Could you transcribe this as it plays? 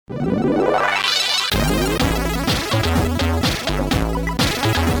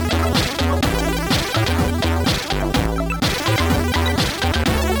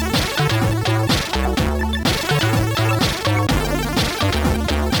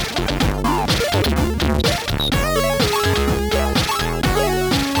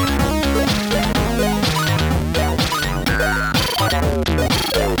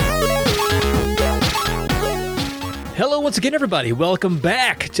once again, everybody, welcome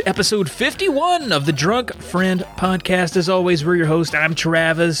back to episode 51 of the Drunk Friend Podcast. As always, we're your host. I'm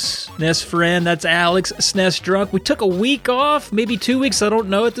Travis, SNES Friend. That's Alex, SNES Drunk. We took a week off, maybe 2 weeks. I don't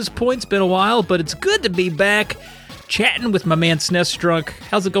know at this point. It's been a while, but it's good to be back chatting with my man SNES Drunk.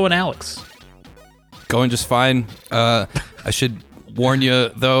 How's it going, Alex? Going just fine. I should warn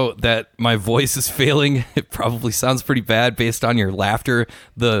you, though, that my voice is failing. It probably sounds pretty bad based on your laughter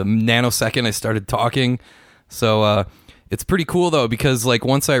the nanosecond I started talking. So it's pretty cool, though, because like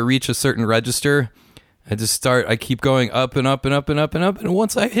once I reach a certain register, I keep going up and up and up and up and up. And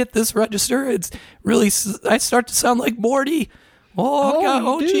once I hit this register, it's really, I start to sound like Morty. Oh God.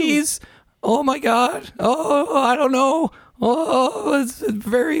 Oh, geez. Oh, my God. Oh, I don't know. Oh, it's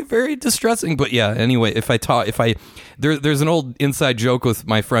very, very distressing. But yeah, anyway, there's an old inside joke with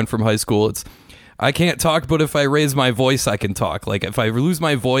my friend from high school. It's, I can't talk, but if I raise my voice, I can talk. Like if I lose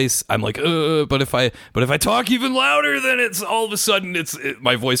my voice, I'm like, but if I talk even louder, then it's all of a sudden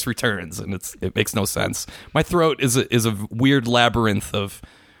my voice returns, and it makes no sense. My throat is a weird labyrinth of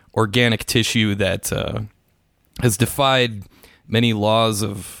organic tissue that has defied many laws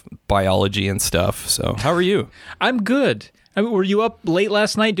of biology and stuff. So how are you? I'm good. I mean, were you up late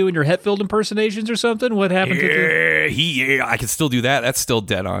last night doing your Hetfield impersonations or something? What happened to Yeah, I can still do that. That's still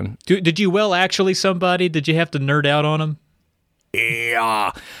dead on. Did you actually somebody? Did you have to nerd out on him?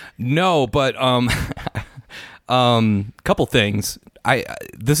 Yeah. No, but couple things.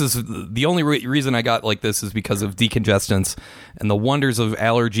 This is the only reason I got like this is because of decongestants and the wonders of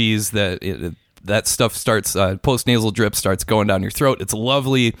allergies that stuff starts, post-nasal drip starts going down your throat. It's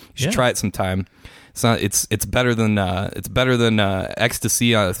lovely. You should try it sometime. It's better than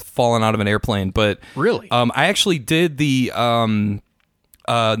ecstasy falling out of an airplane. But really, I actually did the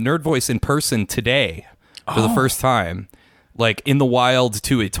Nerd Voice in person today for the first time, like in the wild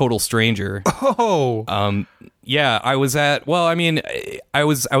to a total stranger. Oh, yeah. I was at. Well, I mean, I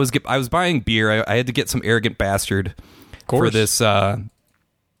was buying beer. I had to get some Arrogant Bastard for this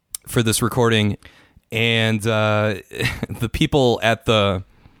recording, and the people at the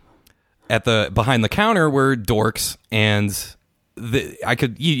behind the counter were dorks, and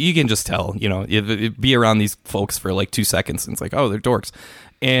you can just tell, you be around these folks for like 2 seconds and it's like, oh, they're dorks.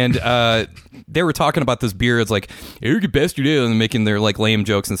 And they were talking about this beer. It's like, Arrogant Bastard, and making their like lame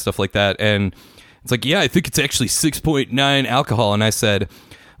jokes and stuff like that. And it's like, yeah, I think it's actually 6.9 alcohol. And I said,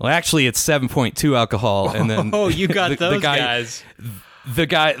 well, actually it's 7.2 alcohol. And then you got those guys. The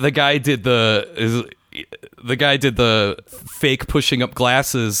guy did the fake pushing up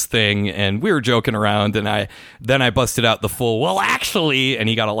glasses thing, and we were joking around, and I busted out the full, well, actually, and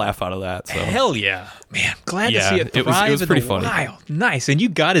he got a laugh out of that. So. Hell yeah. Man, glad to see it thrive. It was pretty funny. Wild. Nice. And you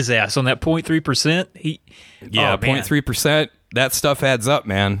got his ass on that 0.3%. 0.3%. That stuff adds up,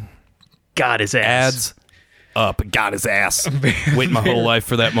 man. Got his ass. Adds up. Got his ass. Waiting my whole life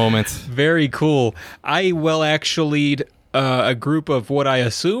for that moment. Very cool. I actually a group of what I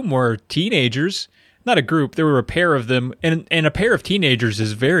assume were teenagers. Not a group, there were a pair of them, and a pair of teenagers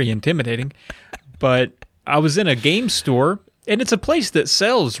is very intimidating. But I was in a game store, and it's a place that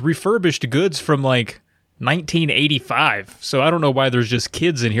sells refurbished goods from like 1985. So I don't know why there's just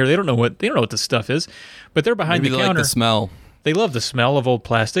kids in here. They don't know what this stuff is, but they're behind Maybe the counter. Like the smell. They love the smell of old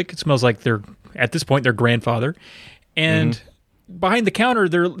plastic. It smells like at this point their grandfather, and. Behind the counter,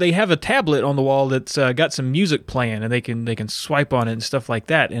 they have a tablet on the wall that's got some music playing, and they can swipe on it and stuff like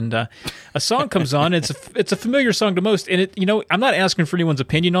that. And a song comes on. It's a familiar song to most. And I'm not asking for anyone's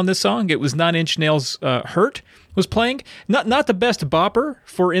opinion on this song. It was Nine Inch Nails' "Hurt" was playing. Not the best bopper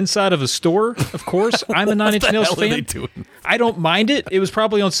for inside of a store, of course. I'm a Nine Inch Nails fan. I don't mind it. It was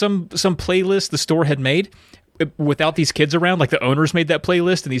probably on some playlist the store had made. Without these kids around, like the owners made that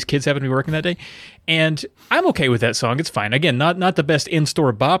playlist and these kids happened to be working that day, and I'm okay with that song. It's fine. Again, not the best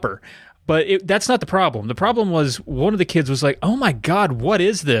in-store bopper, but that's not the problem. The problem was one of the kids was like, oh my God, what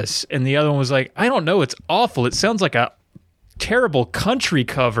is this? And the other one was like, I don't know, it's awful. It sounds like a terrible country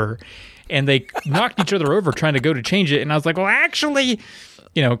cover. And they knocked each other over trying to go to change it. And I was like, well, actually,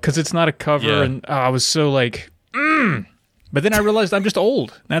 because it's not a cover. Yeah. And I was so like, But then I realized I'm just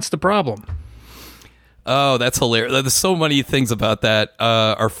old. That's the problem. Oh, that's hilarious. There's so many things about that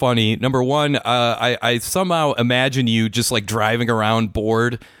are funny. Number one, I somehow imagine you just like driving around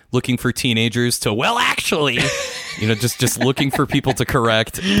bored, looking for teenagers to, well, actually, just looking for people to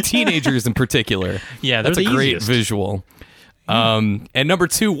correct. Teenagers in particular. Yeah, that's a great easiest. Visual. And number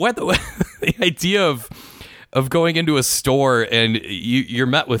two, the idea of going into a store and you're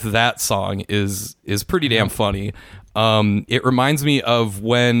met with that song is pretty damn funny. It reminds me of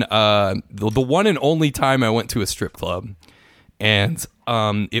when the one and only time I went to a strip club, and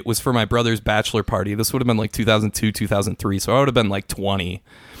It was for my brother's bachelor party. This would have been like 2002, 2003. So I would have been like 20.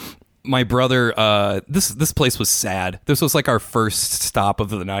 My brother, this place was sad. This was like our first stop of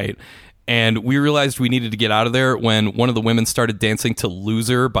the night. And we realized we needed to get out of there when one of the women started dancing to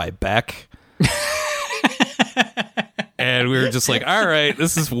Loser by Beck. And we were just like, all right,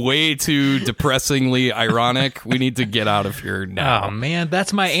 this is way too depressingly ironic. We need to get out of here now. Oh, man,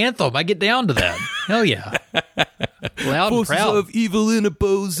 that's my anthem. I get down to that. Hell yeah. Loud and proud. Of evil in a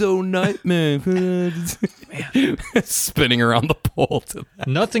bozo nightmare. Spinning around the pole.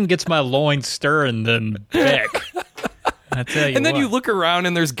 Nothing gets my loins stirring than Beck. I tell you. And then what. you look around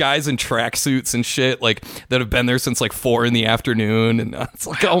and there's guys in tracksuits and shit like that have been there since like 4 p.m. and it's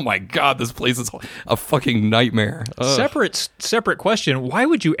like, oh my god, this place is a fucking nightmare. Ugh. Separate question. Why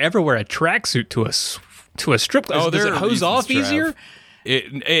would you ever wear a tracksuit to a strip club? Oh, does it hose off Trav. easier?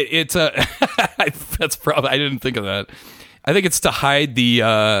 It's a that's probably, I didn't think of that. I think it's to hide the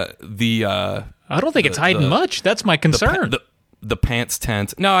I don't think it's hiding much. That's my concern. The pants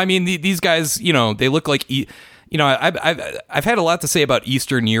tent. No, I mean these guys, they look like I've had a lot to say about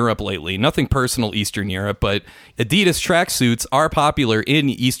Eastern Europe lately. Nothing personal Eastern Europe, but Adidas tracksuits are popular in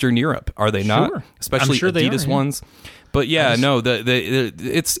Eastern Europe, are they not? Sure. Especially Adidas ones. But yeah, no,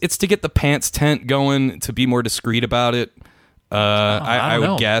 it's to get the pants tent going, to be more discreet about it. I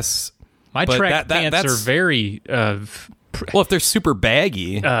would guess. My track pants are very well, if they're super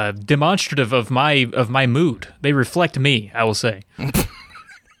baggy, demonstrative of my mood. They reflect me, I will say.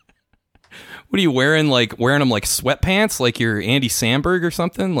 What are you wearing? Like wearing them like sweatpants, like you're Andy Samberg or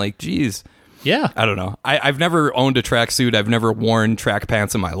something? Like, geez. Yeah. I don't know. I've never owned a tracksuit. I've never worn track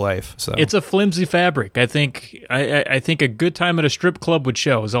pants in my life. So it's a flimsy fabric. I think a good time at a strip club would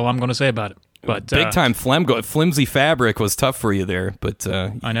show is all I'm going to say about it. But big time flimsy fabric was tough for you there. But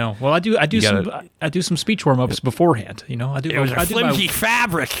I know. Well, I do some speech warm ups beforehand. It was a flimsy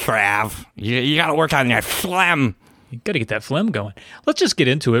fabric, Trav. You got to work on that phlegm. You got to get that phlegm going. Let's just get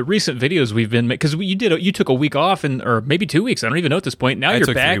into it. Recent videos we've been because you took a week off or maybe 2 weeks. I don't even know at this point. Now you're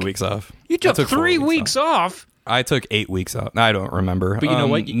back. I took 3 weeks off. You took 3 weeks off. I took 8 weeks off. I don't remember. But you know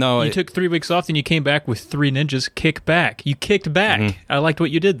what? You took 3 weeks off, then you came back with 3 Ninjas Kick Back. You kicked back. Mm-hmm. I liked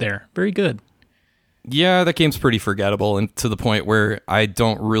what you did there. Very good. Yeah, that game's pretty forgettable, and to the point where I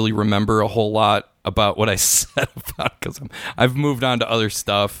don't really remember a whole lot about what I said about because I've moved on to other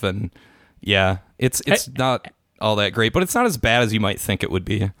stuff, and yeah, it's not all that great, but it's not as bad as you might think it would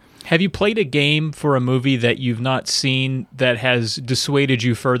be. Have you played a game for a movie that you've not seen that has dissuaded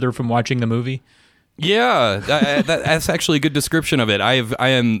you further from watching the movie? Yeah, that's actually a good description of it. I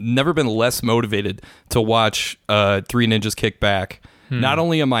am never been less motivated to watch 3 Ninjas Kick Back. Not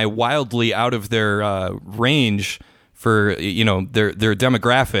only am I wildly out of their range for their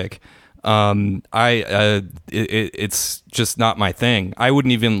demographic, it's just not my thing. I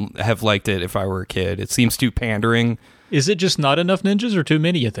wouldn't even have liked it if I were a kid. It seems too pandering. Is it just not enough ninjas or too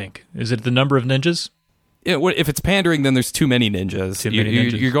many, you think? Is it the number of ninjas? If it's pandering, then there's too many ninjas.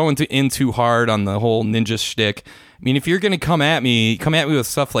 You're going in too hard on the whole ninja shtick. I mean, if you're going to come at me with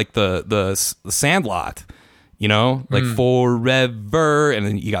stuff like the Sandlot, like Forever, and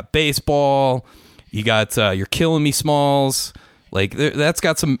then you got baseball, you got You're Killing Me Smalls. Like, that's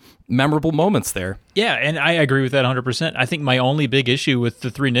got some memorable moments there. Yeah, and I agree with that 100%. I think my only big issue with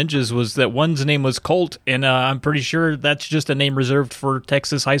the 3 Ninjas was that one's name was Colt, and I'm pretty sure that's just a name reserved for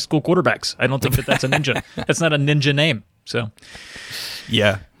Texas high school quarterbacks. I don't think that's a ninja. That's not a ninja name. So,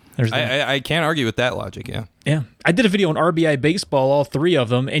 yeah. I can't argue with that logic, yeah. Yeah. I did a video on RBI Baseball, all 3 of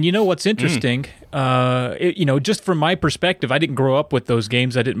them, and you know what's interesting? Just from my perspective, I didn't grow up with those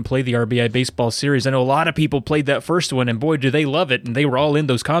games. I didn't play the RBI Baseball series. I know a lot of people played that first one, and boy, do they love it, and they were all in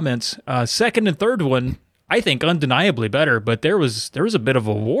those comments. Second and third one, I think undeniably better, but there was a bit of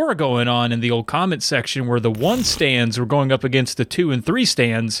a war going on in the old comment section where the 1 stands were going up against the 2 and 3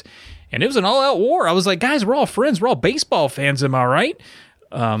 stands, and it was an all-out war. I was like, guys, we're all friends. We're all baseball fans, am I right?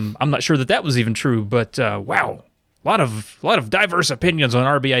 I'm not sure that was even true, but wow, a lot of diverse opinions on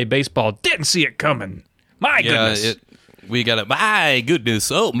RBI Baseball. Didn't see it coming. My goodness. We got it. My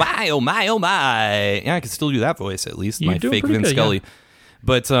goodness. Oh my. Oh my. Oh my. Yeah, I can still do that voice at least. My fake Vin Scully. Yeah.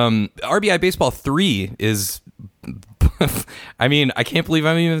 But RBI Baseball 3 is. I mean, I can't believe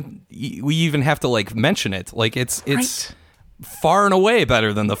we even have to like mention it. Like it's right. Far and away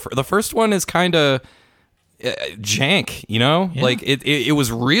better than the first one. Is kind of. Jank, Yeah. Like it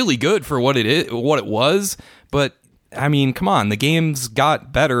was really good for what it was, but I mean, come on, the games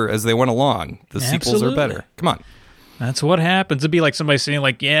got better as they went along. The sequels are better. Come on. That's what happens. It'd be like somebody saying,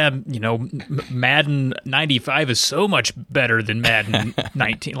 like, yeah, Madden 95 is so much better than Madden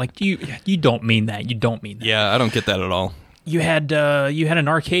 19. Like, you don't mean that. You don't mean that. Yeah, I don't get that at all. you had an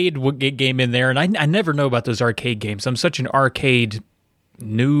arcade game in there, and I never know about those arcade games. I'm such an arcade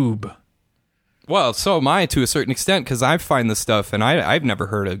noob. Well, so am I to a certain extent, because I find this stuff, and I've never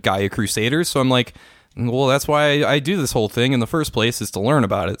heard of Gaia Crusaders, so I'm like, well, that's why I do this whole thing in the first place, is to learn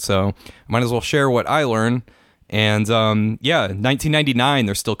about it. So I might as well share what I learn. And 1999,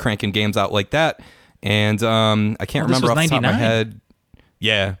 they're still cranking games out like that. And I can't remember off the top of my head.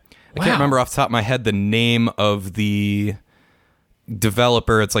 Yeah. I can't remember off the top of my head the name of the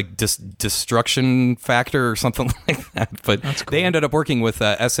developer. It's like Destruction Factor or something like that. But cool. They ended up working with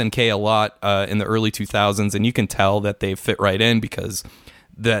SNK a lot in the early 2000s, and you can tell that they fit right in because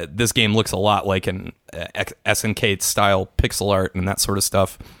this game looks a lot like an SNK style pixel art and that sort of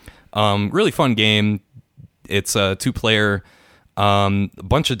stuff. Really fun game. It's a 2-player. A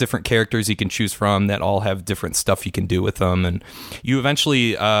bunch of different characters you can choose from that all have different stuff you can do with them, and you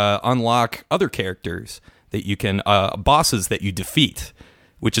eventually unlock other characters that you can bosses that you defeat,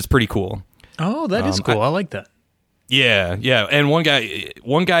 which is pretty cool. Oh, that is cool. I like that. Yeah. And one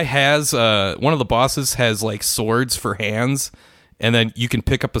guy has one of the bosses has like swords for hands, and then you can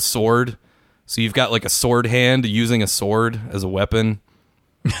pick up a sword, so you've got like a sword hand using a sword as a weapon.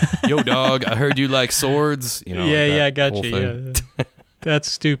 Yo, dog, I heard you like swords. Yeah, I got you. Yeah.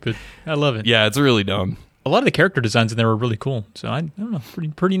 That's stupid. I love it. Yeah, it's really dumb. A lot of the character designs in there were really cool. So I don't know,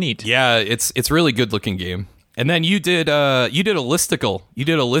 pretty neat. Yeah, it's really good looking game. And then you did a listicle. You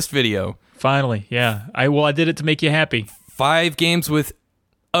did a list video. Finally, yeah. I did it to make you happy. 5 games with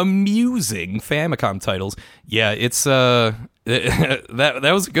amusing Famicom titles. Yeah, it's that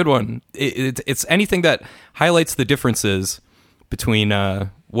was a good one. It's anything that highlights the differences between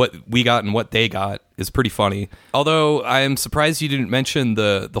what we got and what they got is pretty funny. Although I am surprised you didn't mention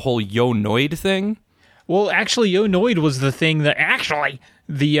the whole Yo Noid thing. Well, actually, Yo Noid was the thing that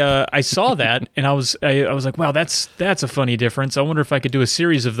I saw that and I was like, wow, that's a funny difference. I wonder if I could do a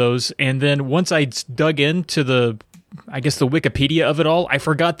series of those. And then once I dug into the Wikipedia of it all, I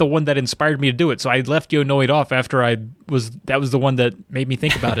forgot the one that inspired me to do it. So I left Yo Noid off after that was the one that made me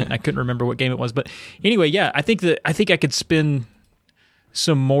think about it, and I couldn't remember what game it was. But anyway, yeah, I think I could spin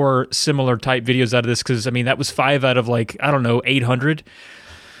some more similar type videos out of this, because I mean that was 5 out of 800,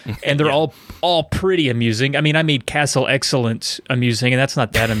 and they're all pretty amusing. I mean, I made Castle Excellent amusing, and that's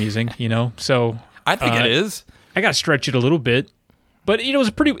not that amusing, So I think it is. I got to stretch it a little bit. But it was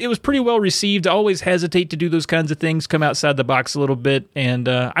pretty well received. I always hesitate to do those kinds of things, come outside the box a little bit, and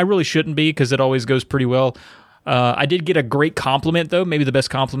I really shouldn't be, because it always goes pretty well. I did get a great compliment, though, maybe the best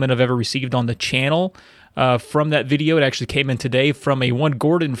compliment I've ever received on the channel from that video. It actually came in today from one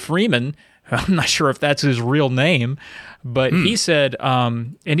Gordon Freeman. I'm not sure if that's his real name, but he said,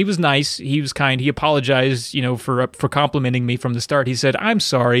 and he was nice, he was kind, he apologized, for complimenting me from the start. He said, "I'm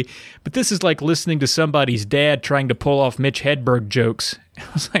sorry, but this is like listening to somebody's dad trying to pull off Mitch Hedberg jokes." I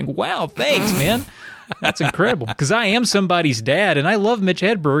was like, wow, thanks, man. That's incredible, because I am somebody's dad, and I love Mitch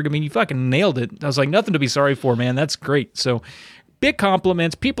Hedberg. I mean, you fucking nailed it. I was like, nothing to be sorry for, man. That's great. So, big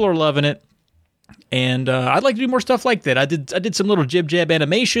compliments. People are loving it. And I'd like to do more stuff like that. I did some little jib-jab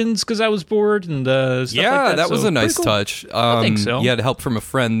animations because I was bored and stuff like that. That was a nice touch. I think so. You had help from a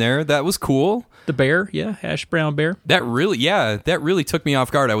friend there. That was cool. The bear, yeah, hash brown bear. That really took me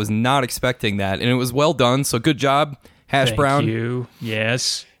off guard. I was not expecting that, and it was well done. So good job, hash brown. Thank you.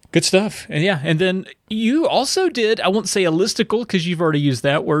 Yes. Good stuff. And yeah, and then you also did, I won't say a listicle because you've already used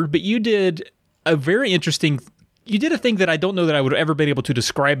that word, but you did a very interesting. You did a thing that I don't know that I would have ever been able to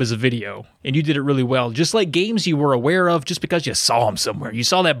describe as a video, and you did it really well. Just like games you were aware of just because you saw them somewhere. You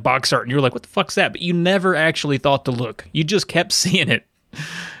saw that box art, and you were like, what the fuck's that? But you never actually thought to look. You just kept seeing it.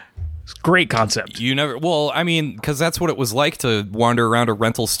 It's a great concept. Because that's what it was like to wander around a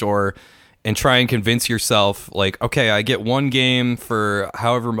rental store and try and convince yourself, like, okay, I get one game for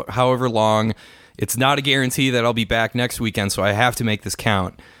however long. It's not a guarantee that I'll be back next weekend, so I have to make this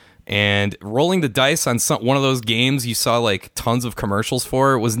count. And rolling the dice on one of those games you saw like tons of commercials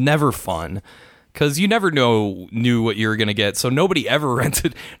for was never fun, because you never knew what you were gonna get. So nobody ever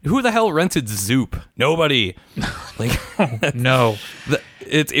rented. Who the hell rented Zoop? Nobody. Like no.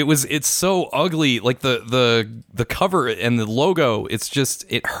 It's so ugly. Like the cover and the logo.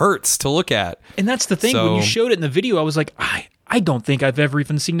 It hurts to look at. And that's the thing. When you showed it in the video, I was like, I don't think I've ever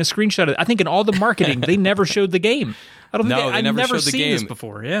even seen a screenshot of it. I think in all the marketing, they never showed the game. I've never seen this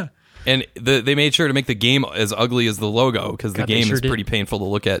before. Yeah. And they made sure to make the game as ugly as the logo, because the game is pretty painful to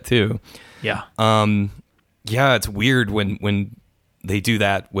look at too. Yeah. Yeah, it's weird when they do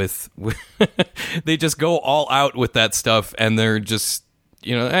that with they just go all out with that stuff, and they're just,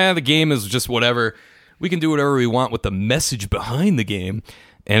 the game is just whatever. We can do whatever we want with the message behind the game,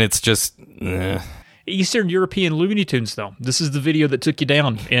 and it's just Eastern European Looney Tunes, though. This is the video that took you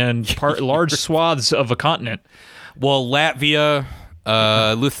down in large swaths of a continent. Well, Latvia,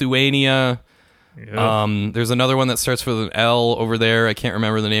 Lithuania. Yep. There's another one that starts with an L over there. I can't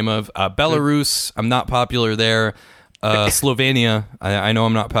remember the name of. Belarus. I'm not popular there. Slovenia. I know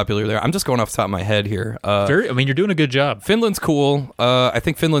I'm not popular there. I'm just going off the top of my head here. You're doing a good job. Finland's cool. I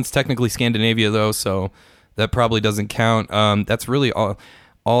think Finland's technically Scandinavia, though, so that probably doesn't count. That's really all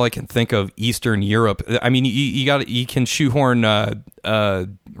I can think of. Eastern Europe. I mean, you can shoehorn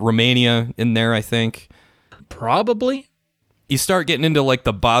Romania in there, I think. Probably. You start getting into like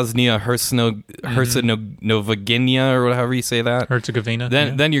the Bosnia Herzegovina or whatever you say that. Herzegovina.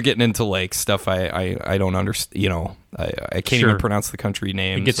 Then you're getting into like stuff I don't understand. You know, I can't even pronounce the country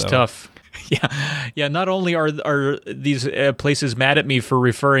name. It gets tough. Yeah. Not only are these places mad at me for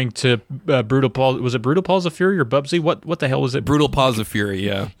referring to Brutal Paws. Was it Brutal Paws of Fury or Bubsy? What the hell was it? Brutal Paws of Fury.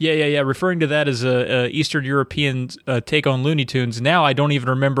 Yeah. Yeah. Referring to that as a Eastern European take on Looney Tunes. Now I don't even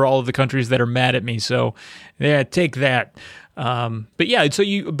remember all of the countries that are mad at me. So yeah, take that. But yeah,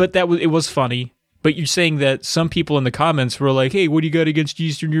 it was funny. But you're saying that some people in the comments were like, "Hey, what do you got against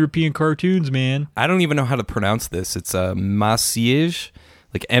Eastern European cartoons, man?" I don't even know how to pronounce this. It's Maciej,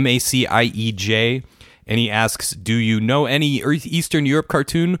 like Macieij, and he asks, "Do you know any Eastern Europe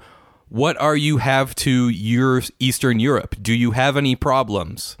cartoon? What are you have to your Eastern Europe? Do you have any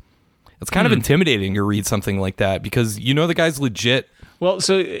problems?" It's kind of intimidating to read something like that because you know the guy's legit. Well,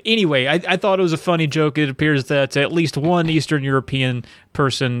 so anyway, I thought it was a funny joke. It appears that at least one Eastern European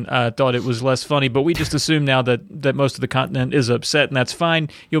person thought it was less funny, but we just assume now that most of the continent is upset, and that's fine.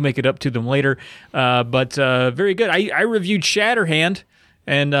 You'll make it up to them later. But very good. I reviewed Shatterhand,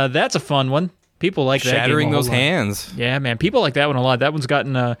 and that's a fun one. People like that. Shattering those hands. Yeah, man. People like that one a lot. That one's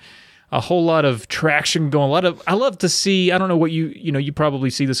gotten a whole lot of traction going. I love to see, I don't know what you probably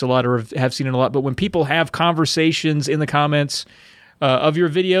see this a lot or have seen it a lot, but when people have conversations in the comments of your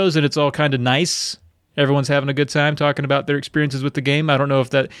videos, and it's all kind of nice. Everyone's having a good time talking about their experiences with the game. I don't know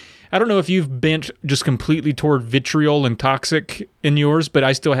if you've bent just completely toward vitriol and toxic in yours, but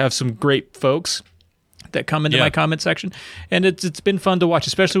I still have some great folks that come into my comment section, and it's been fun to watch,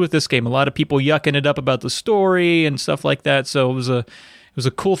 especially with this game. A lot of people yucking it up about the story and stuff like that. So it was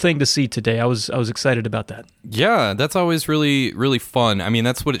a cool thing to see today. I was excited about that. Yeah, that's always really, really fun. I mean,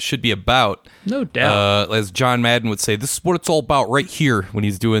 that's what it should be about. No doubt. As John Madden would say, this is what it's all about right here when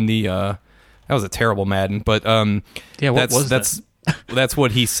he's doing the... that was a terrible Madden, but that's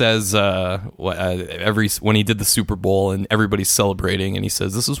what he says when he did the Super Bowl and everybody's celebrating, and he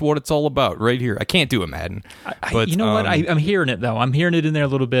says, this is what it's all about right here. I can't do a Madden. But you know what? I'm hearing it, though. I'm hearing it in there a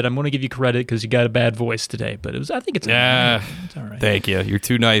little bit. I'm going to give you credit because you got a bad voice today, but I think it's all right. Thank you. You're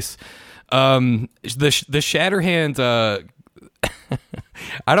too nice. The Shatterhand...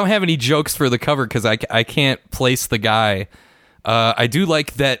 I don't have any jokes for the cover because I can't place the guy. I do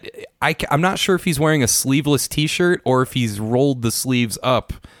like that. I'm not sure if he's wearing a sleeveless T-shirt or if he's rolled the sleeves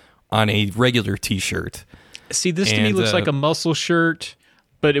up on a regular T-shirt. See, this to me looks like a muscle shirt,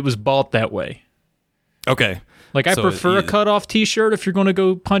 but it was bought that way. Okay. Like, I prefer a cut-off T-shirt if you're going to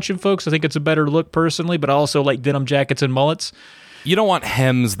go punching folks. I think it's a better look personally, but I also like denim jackets and mullets. You don't want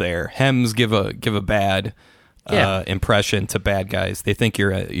hems there. Hems give a bad impression to bad guys. They think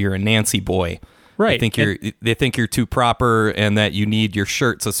you're a Nancy boy. Right. They think you're too proper and that you need your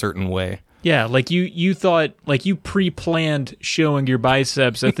shirts a certain way. Yeah, like you thought, like you pre-planned showing your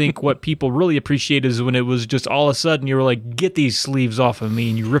biceps. I think what people really appreciate is when it was just all of a sudden you were like, get these sleeves off of me,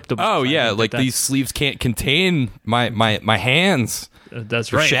 and you ripped them. Oh yeah, like these sleeves can't contain my hands.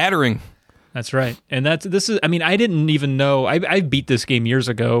 That's right. They're shattering. That's right. And I didn't even know. I beat this game years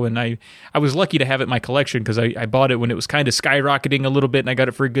ago, and I was lucky to have it in my collection because I bought it when it was kind of skyrocketing a little bit, and I got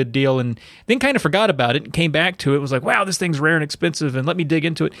it for a good deal, and then kind of forgot about it and came back to it. Was like, wow, this thing's rare and expensive, and let me dig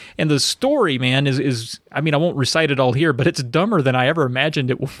into it. And the story, man, is I won't recite it all here, but it's dumber than I ever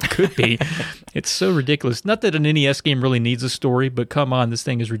imagined it could be. It's so ridiculous. Not that an NES game really needs a story, but come on, this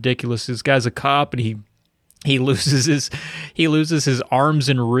thing is ridiculous. This guy's a cop, and he loses his arms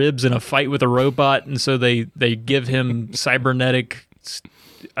and ribs in a fight with a robot, and so they give him cybernetic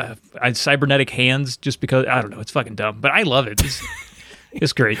hands just because, I don't know, it's fucking dumb, but I love it.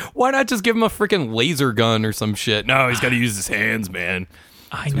 It's great. Why not just give him a freaking laser gun or some shit? No, he's got to use his hands, man.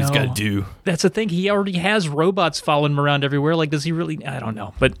 I know. He's got to do. That's the thing. He already has robots following him around everywhere. Like, does he really? I don't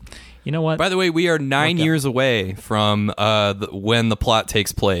know. But you know what? By the way, we are 9 years away from when the plot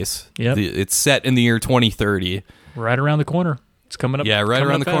takes place. Yep. It's set in the year 2030. Right around the corner. It's coming up. Yeah, right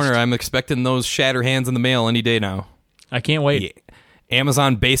around the corner. I'm expecting those shatter hands in the mail any day now. I can't wait.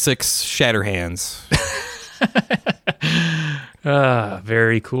 Amazon Basics shatter hands.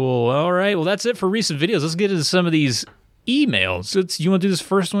 Very cool. All right. Well, that's it for recent videos. Let's get into some of these emails. You want to do this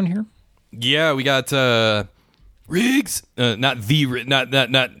first one here? Yeah, we got Riggs, not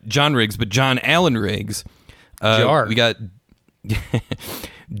John Riggs, but John Allen Riggs. We got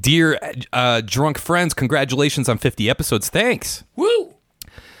Dear Drunk Friends, congratulations on 50 episodes. Thanks. Woo!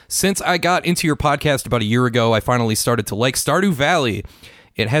 Since I got into your podcast about a year ago, I finally started to like Stardew Valley.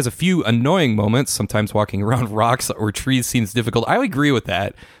 It has a few annoying moments. Sometimes walking around rocks or trees seems difficult. I agree with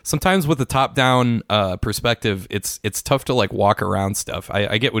that. Sometimes with the top-down perspective, it's tough to like walk around stuff.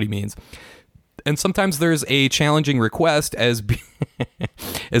 I get what he means. And sometimes there's a challenging request as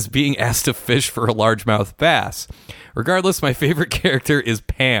being asked to fish for a largemouth bass. Regardless, my favorite character is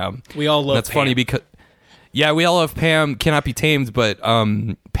Pam. We all love That's Pam. funny because... Yeah, we all love Pam, cannot be tamed, but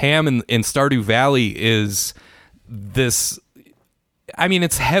Pam in Stardew Valley is this... I mean,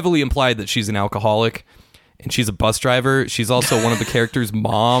 it's heavily implied that she's an alcoholic and she's a bus driver. She's also one of the character's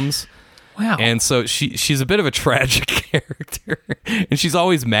moms. Wow. And so she's a bit of a tragic character. And she's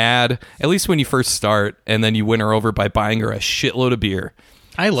always mad, at least when you first start, and then you win her over by buying her a shitload of beer.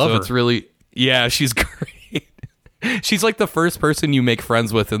 I love her. It's really... Yeah, she's great. She's like the first person you make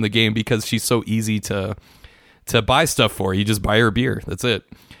friends with in the game because she's so easy to buy stuff for. You just buy her beer. That's it.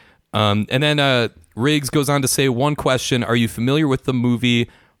 And then Riggs goes on to say, one question, are you familiar with the movie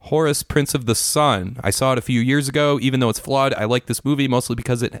Horus, Prince of the Sun? I saw it a few years ago. Even though it's flawed, I like this movie mostly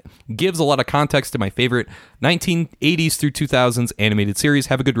because it gives a lot of context to my favorite 1980s through 2000s animated series.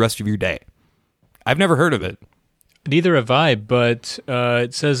 Have a good rest of your day. I've never heard of it. Neither have I, but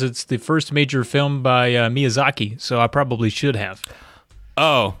it says it's the first major film by Miyazaki, so I probably should have.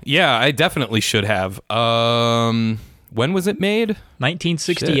 Oh, yeah, I definitely should have. When was it made?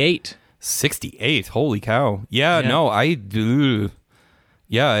 1968. Shit. 68. Holy cow. Yeah, no, I do.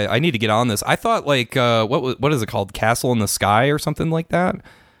 Yeah, I need to get on this. I thought like what is it called? Castle in the Sky or something like that?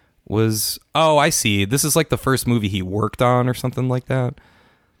 Oh, I see. This is like the first movie he worked on or something like that.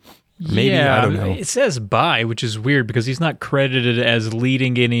 Maybe, yeah, I don't know. It says by, which is weird because he's not credited as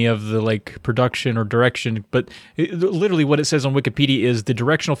leading any of the like production or direction, but literally what it says on Wikipedia is the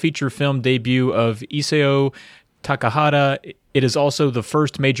directional feature film debut of Isao Takahata. It is also the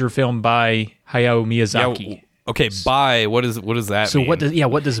first major film by Hayao Miyazaki. Yeah, okay, by what does that so mean?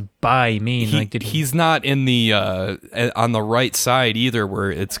 what does by mean? He's not in the on the right side either,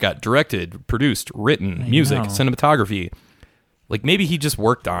 where it's got directed, produced, written, music, cinematography. Like maybe he just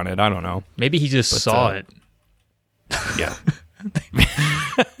worked on it. I don't know. Maybe he just saw it. Yeah.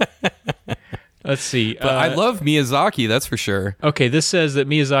 Let's see. But I love Miyazaki, that's for sure. Okay, this says that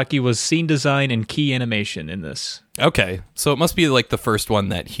Miyazaki was scene design and key animation in this. Okay, so it must be like the first one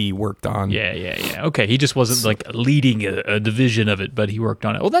that he worked on. Yeah. Okay, he just wasn't like leading a division of it, but he worked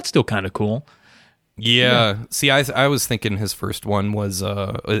on it. Well, that's still kind of cool. Yeah. See, I was thinking his first one was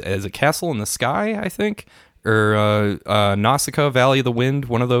as a Castle in the Sky, I think, or Nausicaa, Valley of the Wind,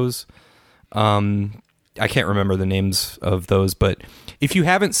 one of those. I can't remember the names of those, but if you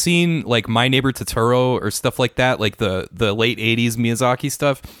haven't seen like My Neighbor Totoro or stuff like that, like the late 80s Miyazaki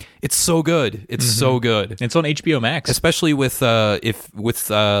stuff, it's so good. It's so good. It's on HBO Max. Especially with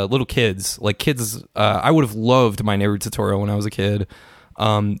little kids. Like kids, I would have loved My Neighbor Totoro when I was a kid.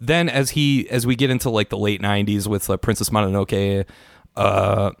 Then as we get into like the late 90s with Princess Mononoke,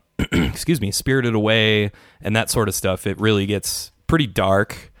 excuse me, Spirited Away and that sort of stuff, it really gets pretty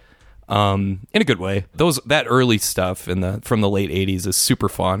dark. In a good way. That early stuff from the late 80s is super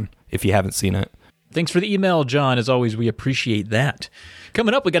fun if you haven't seen it. Thanks for the email, John. As always, we appreciate that.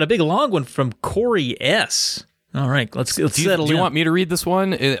 Coming up, we got a big long one from Corey S. All right, let's settle in. Do you want me to read this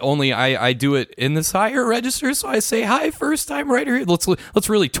one? Only I do it in this higher register, so I say, hi, first time writer. Let's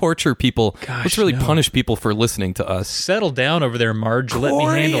really torture people. Gosh, let's really punish people for listening to us. Settle down over there, Marge. Corey, let me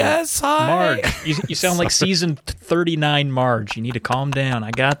handle yes, it. hi. Marge, you sound like season 39 Marge. You need to calm down.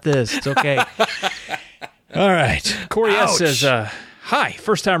 I got this. It's okay. All right. Corey S. says, hi,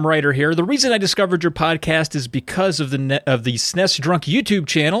 first-time writer here. The reason I discovered your podcast is because of the SNES Drunk YouTube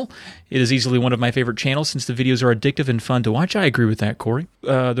channel. It is easily one of my favorite channels since the videos are addictive and fun to watch. I agree with that, Corey.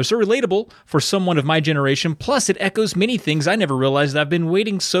 They're so relatable for someone of my generation. Plus, it echoes many things I never realized I've been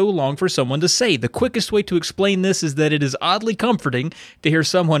waiting so long for someone to say. The quickest way to explain this is that it is oddly comforting to hear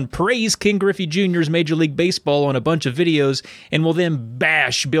someone praise Ken Griffey Jr.'s Major League Baseball on a bunch of videos and will then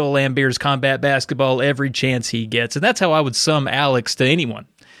bash Bill Lambert's Combat Basketball every chance he gets. And that's how I would sum Alex to anyone.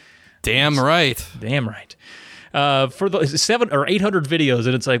 Damn right. Damn right. For the 700 or 800 videos,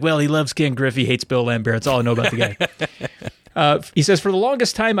 and it's like, well, he loves Ken Griffey, hates Bill Lambert. That's all I know about the guy. He says, for the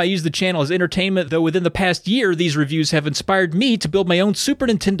longest time, I used the channel as entertainment, though within the past year, these reviews have inspired me to build my own Super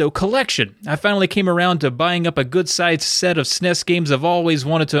Nintendo collection. I finally came around to buying up a good-sized set of SNES games I've always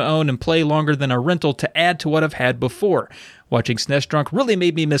wanted to own and play longer than a rental to add to what I've had before. Watching SNES Drunk really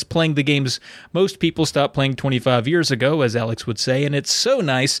made me miss playing the games most people stopped playing 25 years ago, as Alex would say, and it's so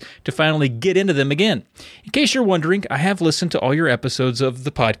nice to finally get into them again. In case you're wondering, I have listened to all your episodes of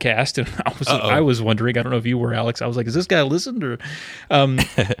the podcast, and I was wondering, I don't know if you were, Alex, I was like, is this guy listened? Or, and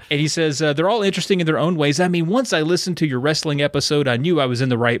he says, they're all interesting in their own ways. I mean, once I listened to your wrestling episode, I knew I was in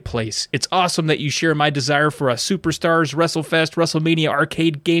the right place. It's awesome that you share my desire for a Superstars, WrestleFest, WrestleMania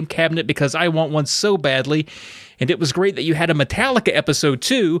arcade game cabinet because I want one so badly. And it was great that you had a Metallica episode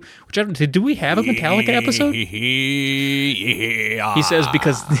too, which I don't, do we have a Metallica episode? Yeah. He says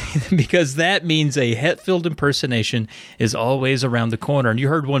because that means a Hetfield impersonation is always around the corner. And you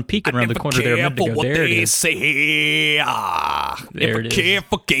heard one peeking around the corner there a minute ago. There it is. There it is. Care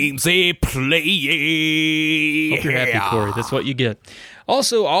for games they play. Hope you're happy, Corey. That's what you get.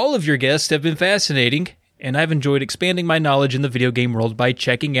 Also, all of your guests have been fascinating, and I've enjoyed expanding my knowledge in the video game world by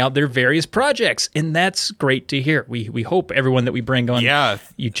checking out their various projects, and that's great to hear. We hope everyone that we bring on,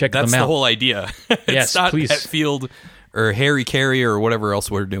 you check them out. That's the whole idea. It's not please. Hetfield or Harry Carey or whatever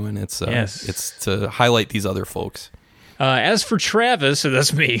else we're doing. It's to highlight these other folks. As for Travis, so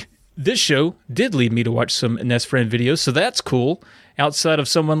that's me, this show did lead me to watch some NES Friend videos, so that's cool. Outside of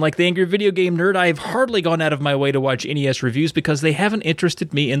someone like the Angry Video Game Nerd, I have hardly gone out of my way to watch NES reviews because they haven't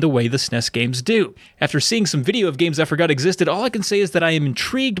interested me in the way the SNES games do. After seeing some video of games I forgot existed, all I can say is that I am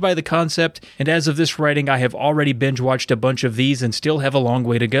intrigued by the concept, and as of this writing, I have already binge-watched a bunch of these and still have a long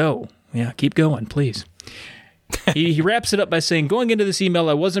way to go. Yeah, keep going, please. He wraps it up by saying, going into this email,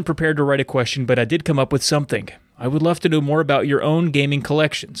 I wasn't prepared to write a question, but I did come up with something. I would love to know more about your own gaming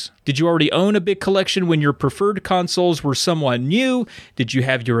collections. Did you already own a big collection when your preferred consoles were somewhat new? Did you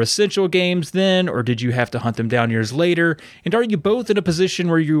have your essential games then, or did you have to hunt them down years later? And are you both in a position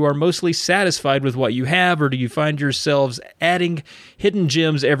where you are mostly satisfied with what you have, or do you find yourselves adding hidden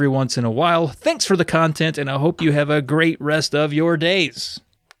gems every once in a while? Thanks for the content, and I hope you have a great rest of your days.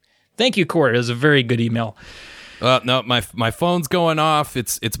 Thank you, Corey. It was a very good email. No, my phone's going off.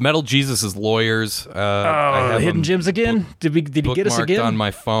 It's Metal Jesus' lawyers. I have hidden gems again. Did he get us again? Bookmarked on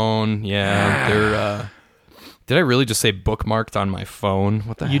my phone. Yeah, they're. Did I really just say bookmarked on my phone?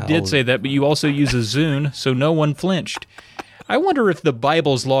 What the hell? You did say that, but you also use a Zune, so no one flinched. I wonder if the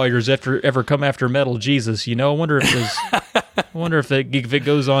Bible's lawyers ever come after Metal Jesus. You know, I wonder if it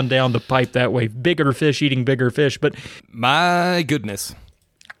goes on down the pipe that way. Bigger fish eating bigger fish, but my goodness.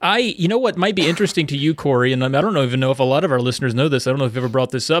 You know what might be interesting to you, Corey, and I don't even know if a lot of our listeners know this. I don't know if you've ever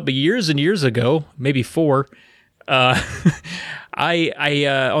brought this up, but years and years ago, maybe 4, I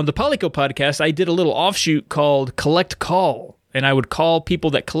on the Polyco podcast, I did a little offshoot called Collect Call, and I would call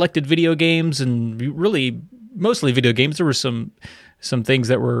people that collected video games, and really mostly video games. There were some things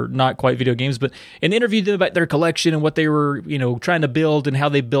that were not quite video games, and interviewed them about their collection and what they were, trying to build and how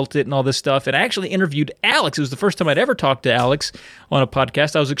they built it and all this stuff. And I actually interviewed Alex. It was the first time I'd ever talked to Alex on a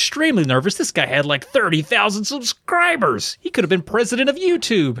podcast. I was extremely nervous. This guy had like 30,000 subscribers. He could have been president of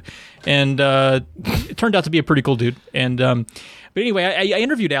YouTube. And it turned out to be a pretty cool dude. And but anyway, I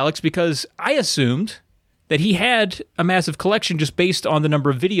interviewed Alex because I assumed that he had a massive collection just based on the number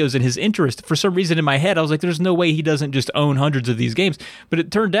of videos and his interest. For some reason in my head, I was like, there's no way he doesn't just own hundreds of these games. But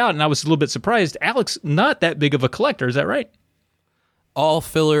it turned out, and I was a little bit surprised, Alex, not that big of a collector. Is that right? I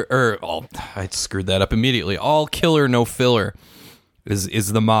screwed that up immediately. All killer, no filler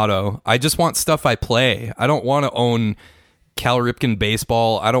is the motto. I just want stuff I play. I don't want to own Cal Ripken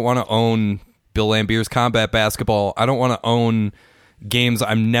baseball. I don't want to own Bill Lambier's combat basketball. I don't want to own games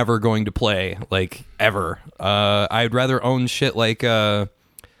I'm never going to play, like, ever. I'd rather own shit like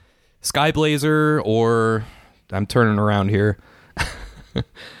Skyblazer or, I'm turning around here,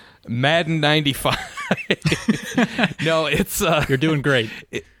 Madden 95. No, it's... You're doing great.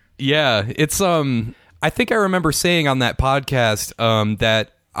 It's... I think I remember saying on that podcast that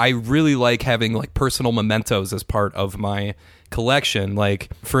I really like having, like, personal mementos as part of my collection.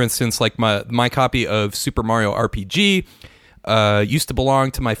 Like, for instance, like, my copy of Super Mario RPG... used to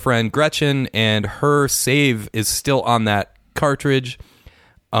belong to my friend Gretchen, and her save is still on that cartridge,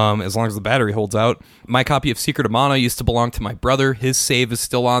 as long as the battery holds out. My copy of Secret of Mana used to belong to my brother. His save is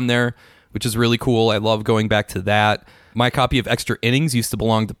still on there, which is really cool. I love going back to that. My copy of Extra Innings used to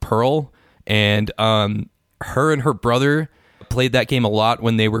belong to Pearl, and her and her brother played that game a lot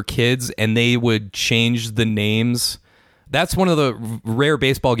when they were kids, and they would change the names. That's one of the rare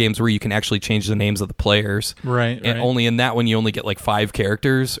baseball games where you can actually change the names of the players. Right. And only in that one, you only get like 5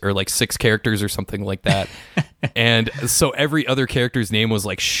 characters or like 6 characters or something like that. And so every other character's name was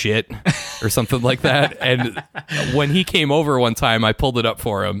like shit or something like that. And when he came over one time, I pulled it up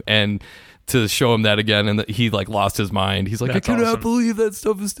for him and to show him that again, and he like lost his mind. He's like, That's I cannot awesome. believe that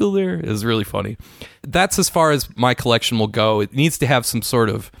stuff is still there. It was really funny. That's as far as my collection will go. It needs to have some sort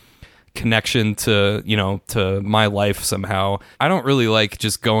of connection to, you know, to my life somehow. I don't really like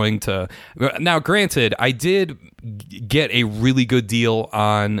just going to. Now, granted, I did get a really good deal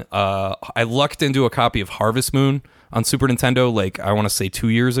on. I lucked into a copy of Harvest Moon on Super Nintendo, like I want to say 2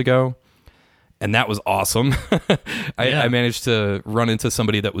 years ago, and that was awesome. I managed to run into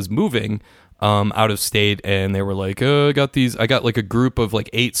somebody that was moving out of state, and they were like, I got like a group of like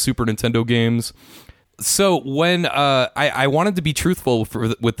 8 Super Nintendo games. So when I wanted to be truthful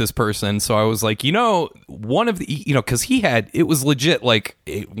with this person, so I was like, you know, one of the, you know, because it was legit like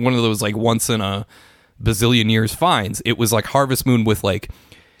one of those like once in a bazillion years finds. It was like Harvest Moon with like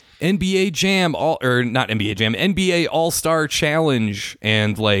NBA Jam NBA All-Star Challenge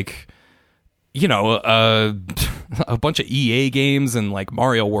and like, you know, a bunch of EA games and like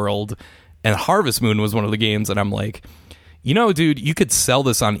Mario World, and Harvest Moon was one of the games, and I'm like, you know, dude, you could sell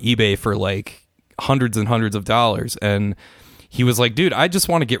this on eBay for like hundreds and hundreds of dollars. And he was like, dude, I just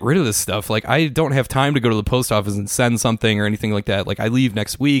want to get rid of this stuff. Like, I don't have time to go to the post office and send something or anything like that. Like, I leave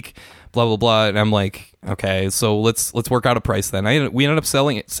next week, blah blah blah. And I'm like, okay, so let's work out a price then. We ended up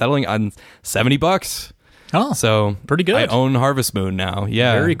settling on $70. Oh, so pretty good. I own Harvest Moon now.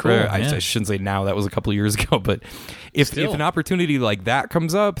 Yeah, very cool. I shouldn't say now. That was a couple of years ago. But if an opportunity like that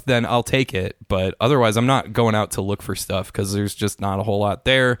comes up, then I'll take it. But otherwise, I'm not going out to look for stuff because there's just not a whole lot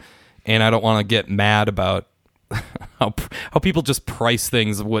there. And I don't want to get mad about how people just price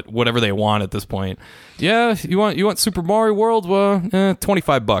things whatever they want at this point. Yeah, you want Super Mario World? Well,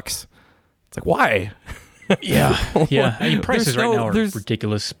 $25. It's like, why? Yeah. I mean, prices right now are there's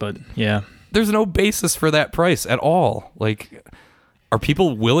ridiculous, but yeah. There's no basis for that price at all. Like, are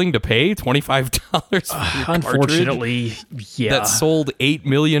people willing to pay $25 for unfortunately, yeah. That sold 8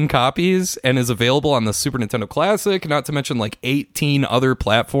 million copies and is available on the Super Nintendo Classic, not to mention like 18 other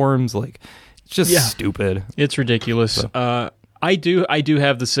platforms. Like, it's just stupid. It's ridiculous. So. I do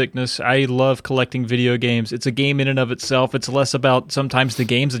have the sickness. I love collecting video games. It's a game in and of itself. It's less about sometimes the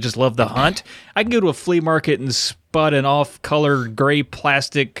games. I just love the hunt. I can go to a flea market and spot an off-color gray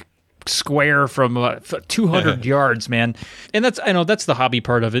plastic square from 200 yards, man. And that's the hobby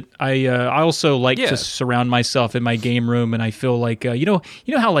part of it. I also like to surround myself in my game room, and I feel like you know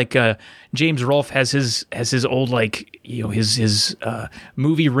how like James Rolfe has his old like, you know, his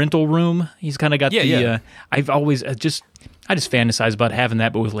movie rental room. He's kind of got I've always I just fantasize about having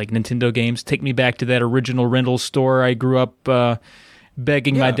that, but with like Nintendo games. Take me back to that original rental store I grew up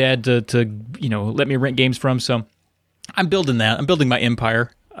begging my dad to you know, let me rent games from. So I'm building that. I'm building my empire.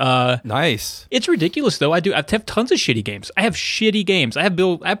 Nice. It's ridiculous though. I have tons of shitty games. I have shitty games. I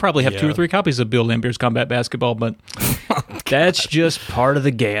probably have 2 or 3 copies of Bill Laimbeer's Combat Basketball, but that's just part of the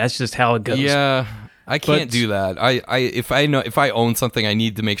game. That's just how it goes. Yeah. I can't do that. If I own something, I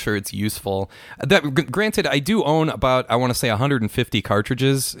need to make sure it's useful. Granted, I do own about, I want to say 150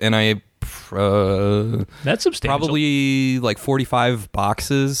 cartridges, and that's substantial. Probably like 45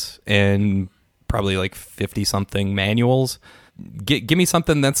 boxes and probably like 50 something manuals. Give me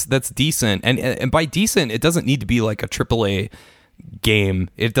something that's decent, and by decent, it doesn't need to be like a AAA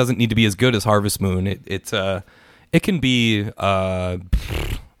game. It doesn't need to be as good as Harvest Moon. It can be.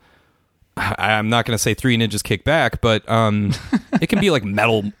 I'm not going to say Three Ninjas Kick Back, but it can be like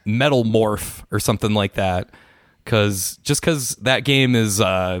Metal Morph or something like that. Because that game is,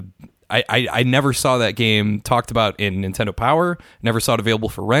 I never saw that game talked about in Nintendo Power. Never saw it available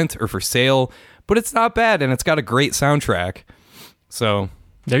for rent or for sale. But it's not bad, and it's got a great soundtrack. So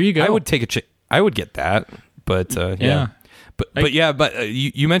there you go. I would take I would get that, but yeah. But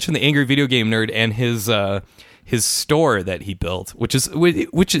you mentioned the Angry Video Game Nerd and his store that he built, which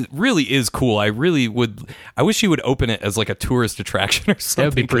really is cool. I wish he would open it as like a tourist attraction or something. That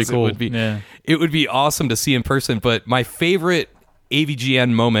would be pretty cool. It would be awesome to see in person. But my favorite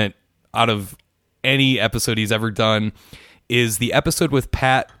AVGN moment out of any episode he's ever done is the episode with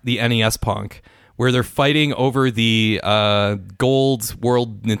Pat, the NES punk, where they're fighting over the Gold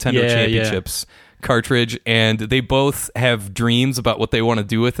World Nintendo Championships cartridge, and they both have dreams about what they want to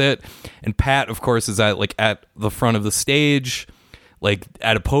do with it. And Pat, of course, is at the front of the stage, like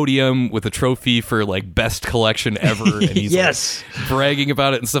at a podium with a trophy for like best collection ever, and he's like, bragging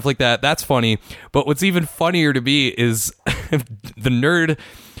about it and stuff like that. That's funny. But what's even funnier to me is the nerd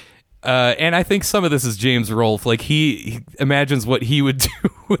And I think some of this is James Rolfe. Like he imagines what he would do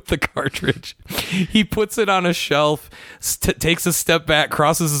with the cartridge. He puts it on a shelf, takes a step back,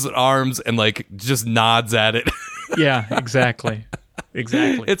 crosses his arms, and like just nods at it. Yeah, exactly.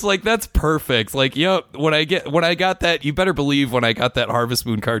 Exactly. It's like, that's perfect. Like, yep, when I got that, you better believe when I got that Harvest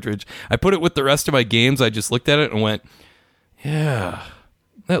Moon cartridge, I put it with the rest of my games. I just looked at it and went, yeah,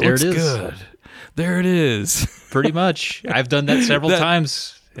 that looks good. There it is. Pretty much. I've done that several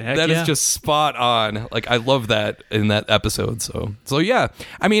times. That is just spot on. Like, I love that in that episode. So yeah.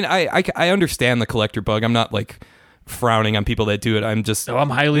 I mean, I understand the collector bug. I'm not like frowning on people that do it. I'm just. Oh, I'm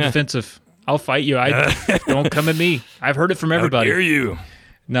highly defensive. I'll fight you. Don't come at me. I've heard it from everybody. How dare you?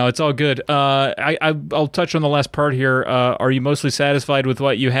 No, it's all good. I'll touch on the last part here. Are you mostly satisfied with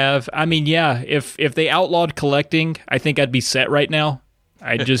what you have? I mean, yeah. If they outlawed collecting, I think I'd be set right now.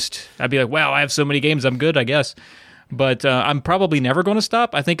 I'd be like, wow, I have so many games. I'm good, I guess. But I'm probably never going to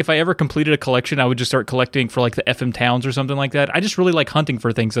stop. I think if I ever completed a collection, I would just start collecting for like the FM Towns or something like that. I just really like hunting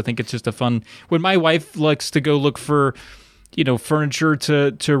for things. I think it's just a fun. When my wife likes to go look for, furniture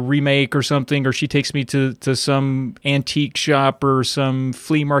to remake or something, or she takes me to some antique shop or some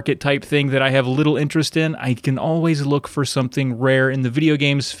flea market type thing that I have little interest in, I can always look for something rare in the video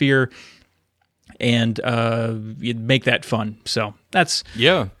game sphere and make that fun. So that's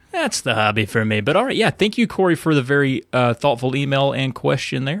the hobby for me. But all right, yeah, thank you, Corey, for the very thoughtful email and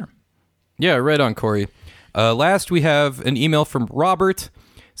question there. Yeah, right on, Corey. Last, we have an email from Robert.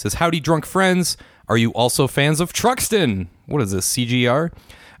 It says, howdy, drunk friends. Are you also fans of Truxton? What is this, CGR?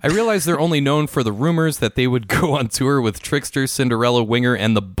 I realize they're only known for the rumors that they would go on tour with Trickster, Cinderella, Winger,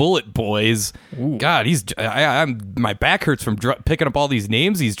 and the Bullet Boys. Ooh. God, my back hurts from picking up all these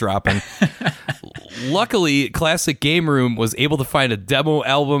names he's dropping. Luckily, Classic Game Room was able to find a demo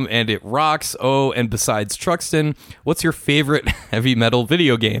album, and it rocks. Oh, and besides Truxton, what's your favorite heavy metal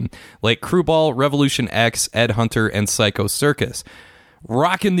video game? Like Crewball, Revolution X, Ed Hunter, and Psycho Circus.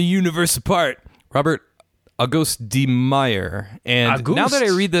 Rocking the universe apart. Robert Auguste de Meyer. And now that I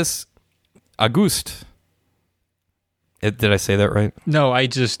read this, Auguste. Did I say that right? No, I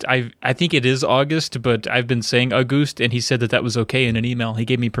think it is August, but I've been saying Auguste, and he said that was okay in an email. He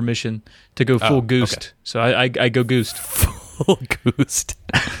gave me permission to go full Goost. Okay. So I go Goost. Full Goost.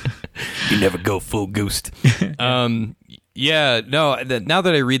 You never go full Goost. Yeah, no, now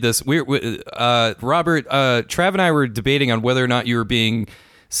that I read this, Robert, Trav and I were debating on whether or not you were being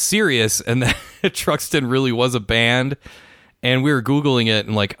serious and that Truxton really was a band. And we were Googling it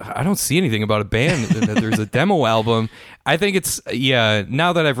and like, I don't see anything about a band. There's a demo album. I think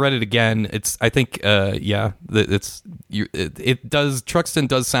now that I've read it again, Truxton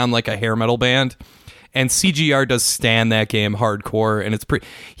does sound like a hair metal band. And CGR does stand that game hardcore, and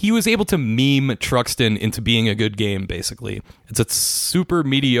he was able to meme Truxton into being a good game, basically. It's a super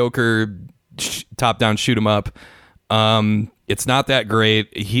mediocre top-down shoot-'em up. It's not that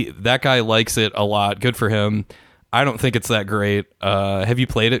great. That guy likes it a lot. Good for him. I don't think it's that great. Have you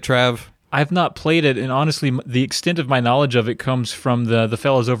played it, Trav? I've not played it, and honestly, the extent of my knowledge of it comes from the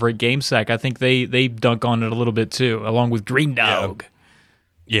fellas over at GameSack. I think they dunk on it a little bit too, along with Green Dog.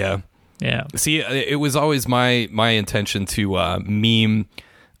 Yeah. See, it was always my intention to meme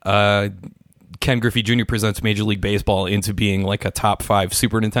Ken Griffey Jr. Presents Major League Baseball into being like a top 5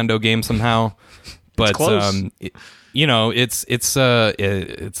 Super Nintendo game somehow. But it's close. It's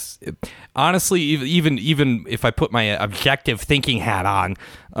honestly, even if I put my objective thinking hat on,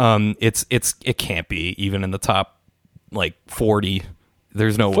 it can't be even in the top like 40.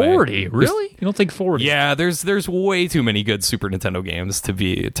 There's no 40, really? You don't think 40? Yeah, there's way too many good Super Nintendo games to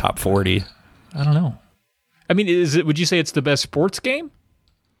be top 40. I don't know. I mean, would you say it's the best sports game?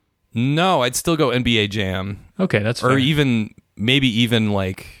 No, I'd still go NBA Jam. Okay, that's fair. Or maybe even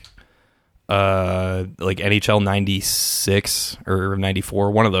like NHL 96 or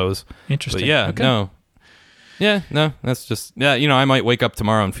 94, one of those. Interesting. But yeah, okay. No, that's just, I might wake up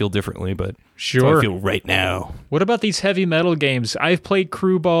tomorrow and feel differently, but sure. That's how I feel right now. What about these heavy metal games? I've played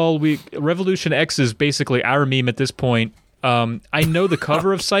Crewball. Revolution X is basically our meme at this point. I know the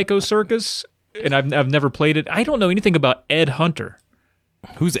cover of Psycho Circus, and I've never played it. I don't know anything about Ed Hunter.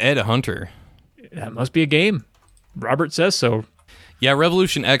 Who's Ed Hunter? That must be a game. Robert says so. Yeah,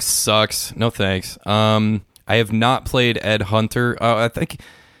 Revolution X sucks. No thanks. I have not played Ed Hunter. I think,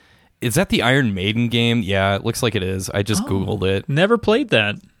 is that the Iron Maiden game? Yeah, it looks like it is. I just Googled it. Never played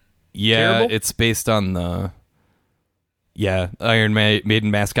that. Yeah, Terrible? It's based on the Iron Maiden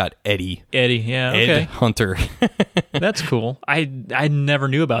mascot Eddie. Yeah, okay. Ed Hunter. That's cool. I never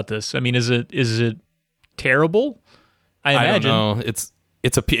knew about this. I mean, is it terrible? I imagine. I don't know.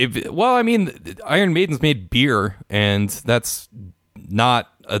 Well, I mean, Iron Maiden's made beer, and that's not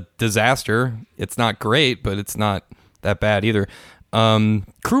a disaster. It's not great, but it's not that bad either.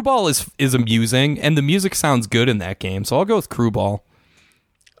 Crew Ball is amusing, and the music sounds good in that game, so I'll go with Crew Ball.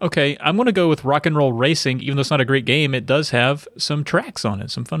 Okay, I'm going to go with Rock and Roll Racing. Even though it's not a great game, it does have some tracks on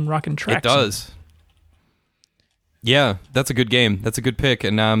it, some fun rockin' tracks. It does. Yeah, that's a good game. That's a good pick,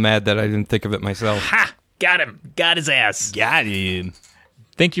 and now I'm mad that I didn't think of it myself. Ha! Got him. Got his ass. Got him.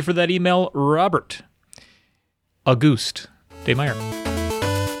 Thank you for that email, Robert. Auguste Desmeyer.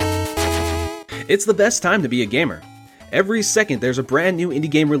 It's the best time to be a gamer. Every second there's a brand new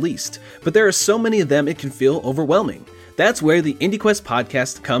indie game released, but there are so many of them it can feel overwhelming. That's where the IndieQuest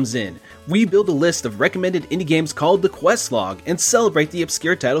podcast comes in. We build a list of recommended indie games called the Quest Log and celebrate the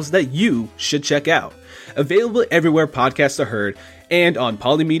obscure titles that you should check out. Available everywhere podcasts are heard and on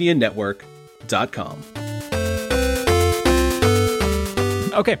polymedianetwork.com.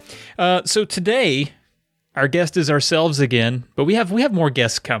 Okay, so today our guest is ourselves again, but we have more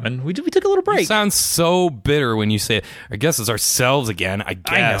guests coming. We took a little break. You sound so bitter when you say it. I guess it's ourselves again, I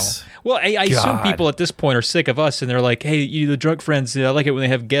guess. I know. Well, I assume people at this point are sick of us, and they're like, hey, you the drunk friends, I like it when they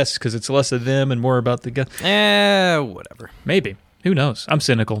have guests because it's less of them and more about the guests. Whatever. Maybe. Who knows? I'm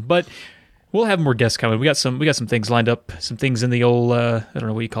cynical, but we'll have more guests coming. We got some things lined up, some things in the old, I don't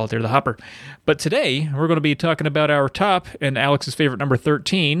know what you call it there, the hopper. But today, we're going to be talking about our top and Alex's favorite number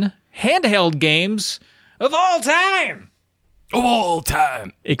 13, handheld games of all time. Of all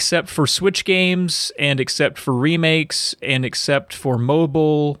time. Except for Switch games, and except for remakes, and except for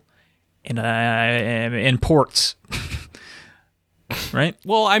mobile, and ports. Right?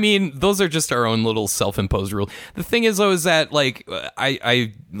 Well, I mean, those are just our own little self-imposed rule. The thing is, though, is that, like,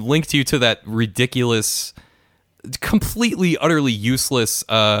 I linked you to that ridiculous, completely, utterly useless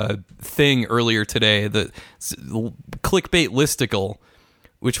thing earlier today, the clickbait listicle,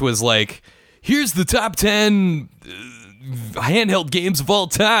 which was like, here's the top 10 handheld games of all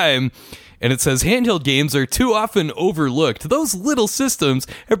time. And it says, handheld games are too often overlooked. Those little systems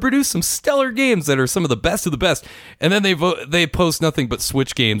have produced some stellar games that are some of the best. And then they post nothing but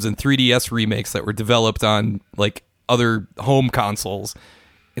Switch games and 3DS remakes that were developed on, like, other home consoles.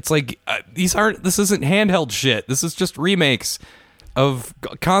 It's like, this isn't handheld shit. This is just remakes of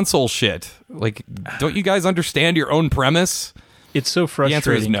console shit. Like, don't you guys understand your own premise? It's so frustrating. The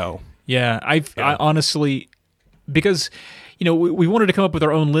answer is no. Yeah, I honestly, because, you know, we wanted to come up with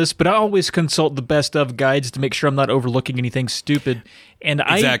our own list, but I always consult the best of guides to make sure I'm not overlooking anything stupid. And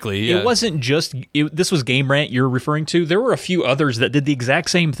it wasn't just, this was Game Rant you're referring to. There were a few others that did the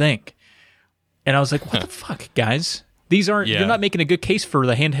exact same thing. And I was like, what the fuck, guys? These aren't, you're not making a good case for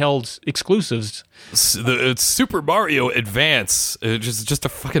the handheld exclusives. It's Super Mario Advance. It's just a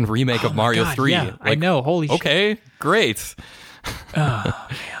fucking remake of Mario 3. Yeah, I know. Holy shit. Okay, great. Oh,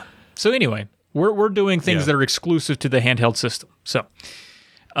 man. So anyway, we're doing things that are exclusive to the handheld system. So,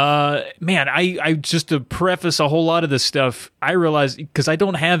 man, I just to preface a whole lot of this stuff, I realized because I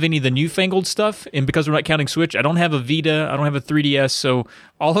don't have any of the newfangled stuff, and because we're not counting Switch, I don't have a Vita, I don't have a 3DS. So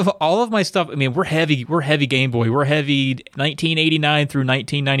all of my stuff. I mean, we're heavy Game Boy. We're heavy 1989 through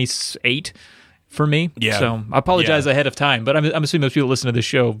 1998 for me. Yeah. So I apologize ahead of time, but I'm assuming most people that listen to this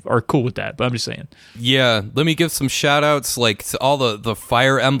show are cool with that. But I'm just saying. Yeah. Let me give some shout outs. Like, to all the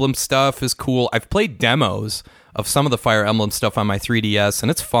Fire Emblem stuff is cool. I've played demos of some of the Fire Emblem stuff on my 3DS, and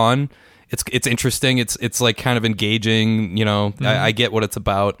it's fun. It's interesting. It's like kind of engaging. You know, I get what it's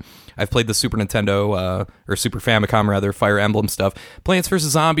about. I've played the Super Nintendo or Super Famicom rather Fire Emblem stuff. Plants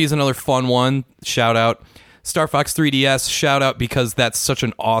vs Zombies, another fun one. Shout out. Star Fox 3DS, shout out, because that's such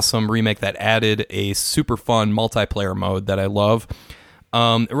an awesome remake that added a super fun multiplayer mode that I love.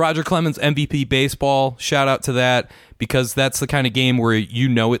 Roger Clemens MVP Baseball, shout out to that, because that's the kind of game where you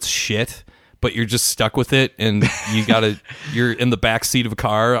know it's shit, but you're just stuck with it, and you're in the back seat of a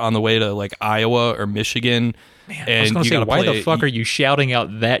car on the way to, like, Iowa or Michigan. Man, I was going to say, why the fuck are you shouting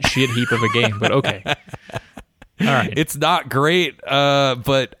out that shit heap of a game? But okay. All right. It's not great,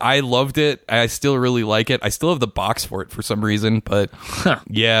 but I loved it. I still really like it. I still have the box for it for some reason, but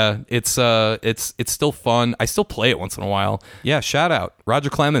yeah, it's still fun. I still play it once in a while. Yeah, shout out Roger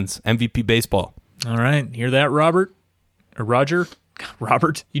Clemens, MVP Baseball. All right, hear that, Robert or Roger?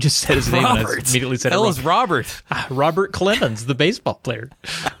 Robert, you just said his name. And I immediately said hell is Robert. Robert Clemens, the baseball player.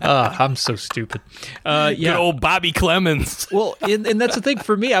 I'm so stupid. Good old Bobby Clemens. Well, and that's the thing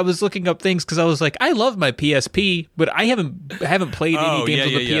for me. I was looking up things because I was like, I love my PSP, but I haven't played any games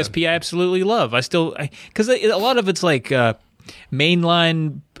on the PSP. I absolutely love. Because a lot of it's like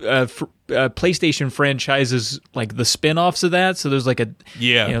mainline PlayStation franchises, like the spin-offs of that. So there's like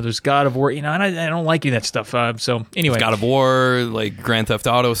there's God of War, and I don't like any of that stuff. So anyway, God of War, like Grand Theft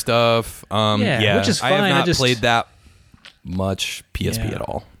Auto stuff. Which is fine. I have not played that. much PSP Yeah. at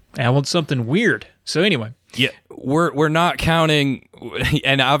all. I want something weird. So anyway, Yeah, we're not counting,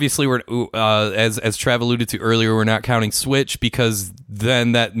 and obviously we're as Trav alluded to earlier, we're not counting Switch, because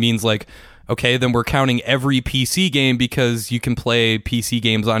then that means like, okay, then we're counting every PC game because you can play PC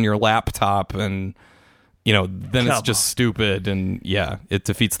games on your laptop, and then it's just stupid, and it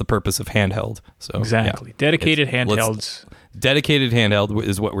defeats the purpose of handheld. So exactly, dedicated handhelds. Dedicated handheld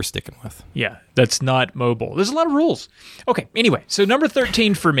is what we're sticking with. Yeah, that's not mobile. There's a lot of rules. Okay, anyway, so number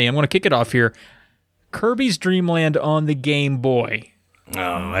 13 for me, I'm going to kick it off here. Kirby's Dream Land on the Game Boy. Oh,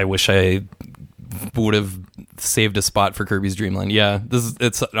 I wish I would have saved a spot for Kirby's Dream Land. Yeah,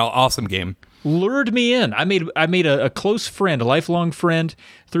 it's an awesome game. Lured me in. I made a close friend, a lifelong friend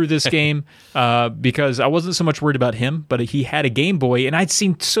through this game because I wasn't so much worried about him, but he had a Game Boy, and I'd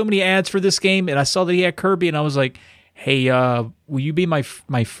seen so many ads for this game, and I saw that he had Kirby, and I was like, hey, will you be my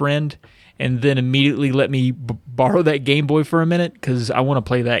friend? And then immediately let me borrow that Game Boy for a minute because I want to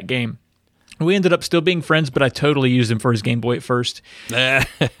play that game. We ended up still being friends, but I totally used him for his Game Boy at first.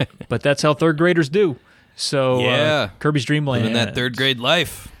 But that's how third graders do. So Kirby's Dream Land. Living that third grade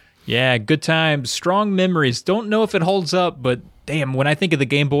life. Yeah, good times, strong memories. Don't know if it holds up, but damn, when I think of the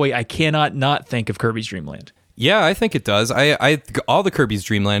Game Boy, I cannot not think of Kirby's Dream Land. Yeah, I think it does. I all the Kirby's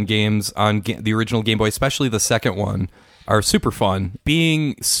Dream Land games on the original Game Boy, especially the second one, are super fun.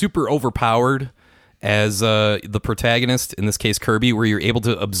 Being super overpowered as the protagonist, in this case Kirby, where you're able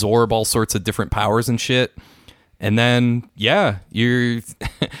to absorb all sorts of different powers and shit. And then, you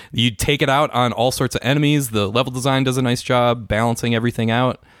take it out on all sorts of enemies. The level design does a nice job balancing everything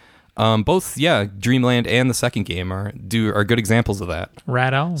out. Both, Dreamland and the second game are good examples of that.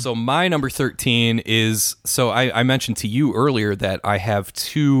 Right on. So my number 13 is, I mentioned to you earlier that I have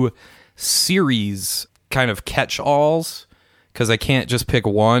two series kind of catch-alls because I can't just pick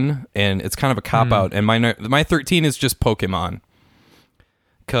one, and it's kind of a cop-out. And my 13 is just Pokemon.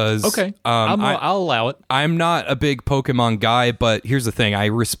 Because I'll allow it. I'm not a big Pokemon guy, but here's the thing. I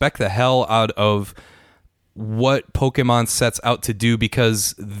respect the hell out of what Pokemon sets out to do,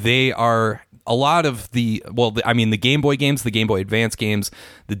 because they are a lot of the Game Boy games, the Game Boy Advance games,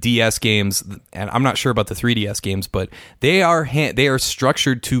 the DS games, and I'm not sure about the 3DS games, but they are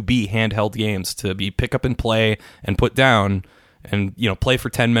structured to be handheld games, to be pick up and play and put down, and play for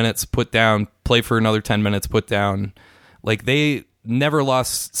 10 minutes, put down, play for another 10 minutes, put down. Like, they never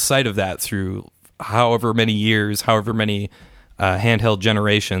lost sight of that through however many years, however many handheld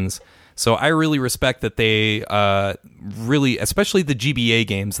generations. So I really respect that they really, especially the GBA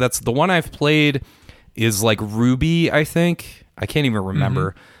games. That's the one I've played is like Ruby, I think. I can't even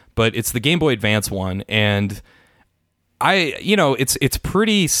remember, but it's the Game Boy Advance one, and it's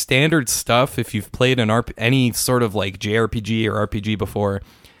pretty standard stuff if you've played any sort of like JRPG or RPG before,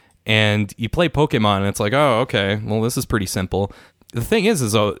 and you play Pokemon, and it's like, oh, okay, well, this is pretty simple. The thing is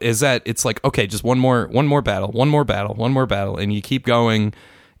that it's like, okay, just one more battle, and you keep going.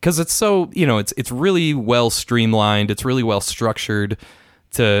 Because it's so, it's really well streamlined. It's really well structured.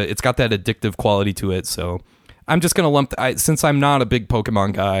 It's got that addictive quality to it. So I'm just going to since I'm not a big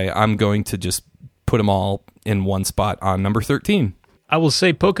Pokemon guy, I'm going to just put them all in one spot on number 13. I will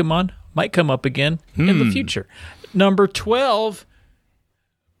say Pokemon might come up again in the future. Number 12,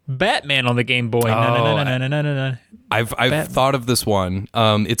 Batman on the Game Boy. No. I've thought of this one.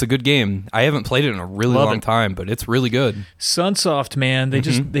 It's a good game. I haven't played it in a really long time, but it's really good. Sunsoft, man,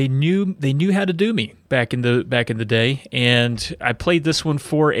 they knew how to do me back in the day, and I played this one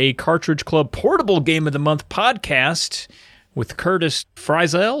for a Cartridge Club Portable Game of the Month podcast with Curtis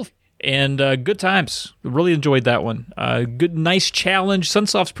Friesel. And good times. Really enjoyed that one. Good, nice challenge.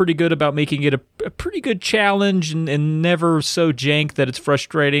 Sunsoft's pretty good about making it a pretty good challenge and never so jank that it's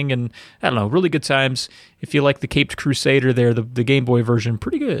frustrating. And I don't know, really good times. If you like the Caped Crusader there, the Game Boy version,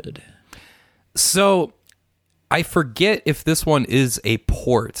 pretty good. So I forget if this one is a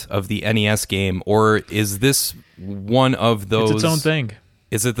port of the NES game, or is this one of those? It's its own thing.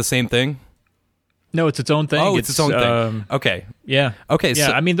 Is it the same thing? No, it's its own thing. Oh, it's its own thing. Okay. Yeah. Okay. Yeah.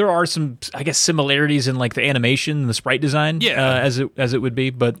 So, I mean, there are some, I guess, similarities in like the animation and the sprite design. Yeah. As it would be,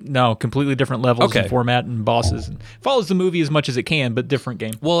 but no, completely different levels and format and bosses. And follows the movie as much as it can, but different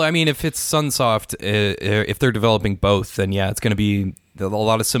game. Well, I mean, if it's Sunsoft, if they're developing both, then yeah, it's going to be a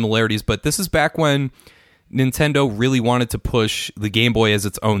lot of similarities. But this is back when Nintendo really wanted to push the Game Boy as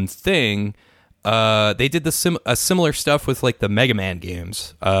its own thing. They did similar stuff with like the Mega Man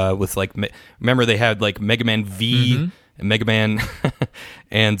games. With like, remember they had like Mega Man V and Mega Man,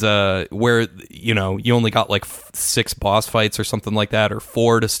 and where you only got like 6 boss fights or something like that, or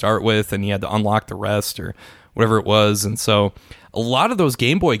 4 to start with, and you had to unlock the rest or whatever it was. And so a lot of those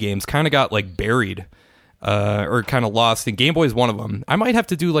Game Boy games kind of got like buried. or kind of lost. And Game Boy is one of them. I might have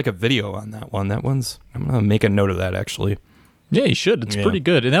to do like a video on that one. I'm gonna make a note of that actually. Yeah, you should. It's pretty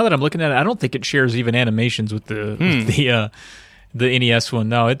good. And now that I'm looking at it, I don't think it shares even animations with the NES one.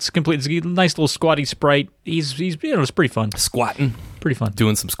 No, it's complete. It's a nice little squatty sprite. He's it's pretty fun. Squatting. Pretty fun.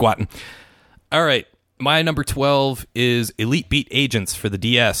 Doing some squatting. All right. My number 12 is Elite Beat Agents for the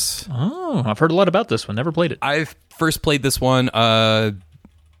DS. Oh, I've heard a lot about this one. Never played it. I first played this one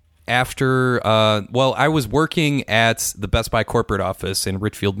after, I was working at the Best Buy corporate office in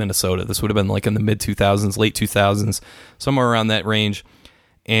Richfield, Minnesota. This would have been like in the mid-2000s, late 2000s, somewhere around that range.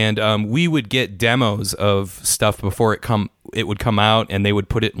 And we would get demos of stuff before it would come out, and they would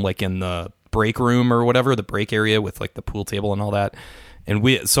put it like in the break room or whatever, the break area with like the pool table and all that.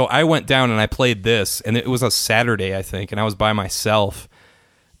 And so I went down and I played this, and it was a Saturday, I think, and I was by myself.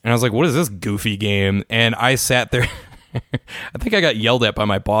 And I was like, what is this goofy game? And I sat there. I think I got yelled at by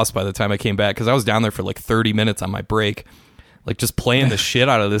my boss by the time I came back, because I was down there for like 30 minutes on my break, like just playing the shit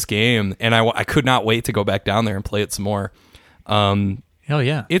out of this game. And I could not wait to go back down there and play it some more. Hell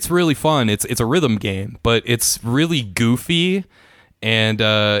yeah. It's really fun. It's a rhythm game, but it's really goofy. And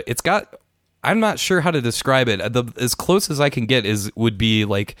it's got... I'm not sure how to describe it. As close as I can get would be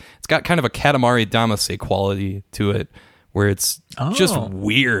like, it's got kind of a Katamari Damacy quality to it, where it's just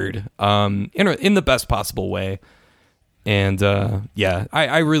weird, in the best possible way. And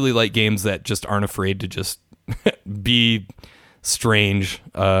I really like games that just aren't afraid to just be strange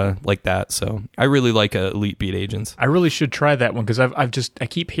like that. So I really like Elite Beat Agents. I really should try that one, because I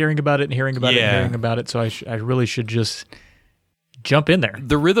keep hearing about it and hearing about it and hearing about it. So I really should just jump in there.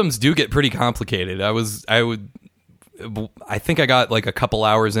 The rhythms do get pretty complicated. I think I got like a couple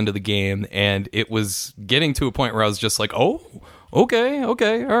hours into the game, and it was getting to a point where I was just like, oh, okay,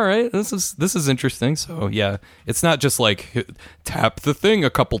 all right, this is interesting. So yeah, it's not just like tap the thing a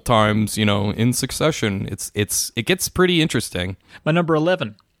couple times, in succession. It gets pretty interesting. My number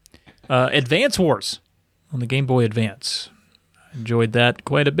 11, Advance Wars on the Game Boy Advance. Enjoyed that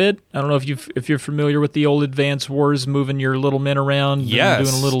quite a bit. I don't know if you're familiar with the old Advance Wars, moving your little men around, yes,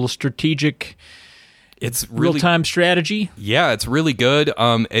 doing a little strategic. It's really, real-time strategy. Yeah, it's really good.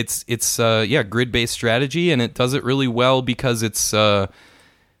 It's grid-based strategy, and it does it really well, because it's normally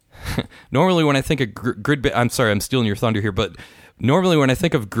when I think of grid. I'm sorry, I'm stealing your thunder here, but normally when I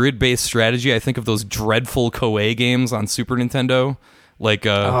think of grid-based strategy, I think of those dreadful Koei games on Super Nintendo, like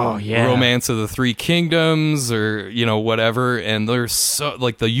Romance of the Three Kingdoms, or whatever. And they're so,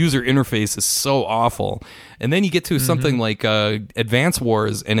 like, the user interface is so awful. And then you get to something like Advance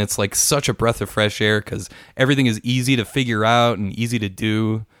Wars, and it's like such a breath of fresh air, because everything is easy to figure out and easy to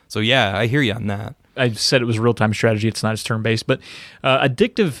do. So yeah, I hear you on that. I said it was real-time strategy. It's not as turn-based, but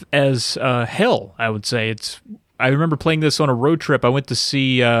addictive as hell, I would say. I remember playing this on a road trip. I went to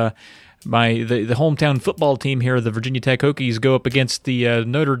see the hometown football team here, the Virginia Tech Hokies, go up against the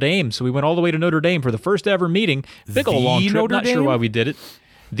Notre Dame. So we went all the way to Notre Dame for the first ever meeting. Big old long trip. Notre Not Dame? sure why we did it.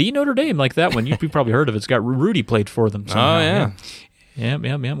 The Notre Dame, like that one. You've probably heard of it. It's got Rudy played for them somehow. Oh, yeah. Yeah.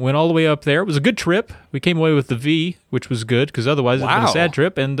 Went all the way up there. It was a good trip. We came away with the V, which was good, because otherwise it's been a sad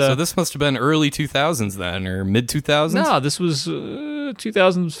trip. And so this must have been early 2000s then, or mid 2000s? No, this was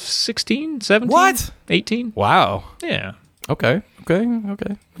 2016, 17? What? 18? Wow. Yeah. Okay.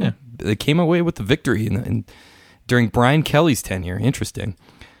 Yeah. They came away with the victory during Brian Kelly's tenure. Interesting.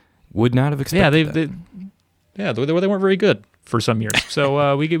 Would not have expected that. They weren't very good for some years.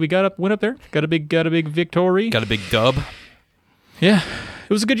 So we went up there, got a big victory. Got a big dub. Yeah,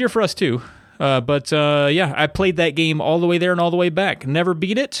 it was a good year for us too. But I played that game all the way there and all the way back. Never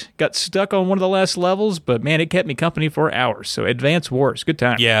beat it. Got stuck on one of the last levels, but man, it kept me company for hours. So Advance Wars, good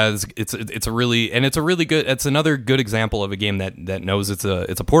time. Yeah, it's another good example of a game that knows it's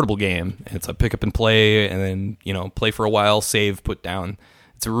a portable game. It's a pick up and play, and then play for a while, save, put down.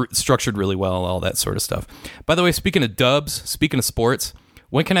 It's structured really well, all that sort of stuff. By the way, speaking of dubs, speaking of sports,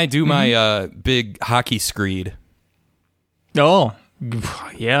 when can I do my big hockey screed? Oh,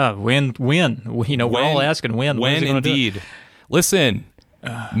 yeah, when? We're all asking when. When indeed. Listen,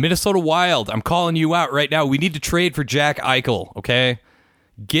 Minnesota Wild, I'm calling you out right now. We need to trade for Jack Eichel, okay?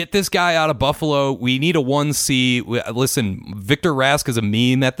 Get this guy out of Buffalo. We need a 1C. Listen, Victor Rask is a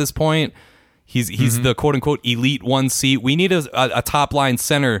meme at this point. He's the quote-unquote elite 1C. We need a top-line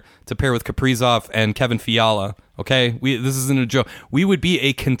center to pair with Kaprizov and Kevin Fiala, okay? This isn't a joke. We would be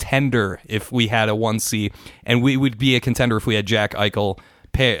a contender if we had a 1C, and we would be a contender if we had Jack Eichel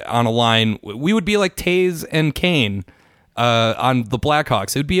on a line. We would be like Taze and Kane on the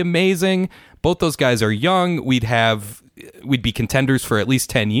Blackhawks. It would be amazing. Both those guys are young. We'd be contenders for at least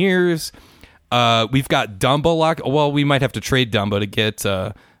 10 years. We've got Dumba locked. Well, we might have to trade Dumba to get...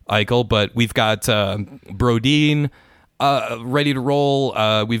 Eichel, but we've got Brodin ready to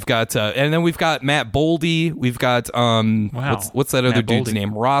roll. We've got and then we've got Matt Boldy. We've got what's that other Matt dude's Boldy.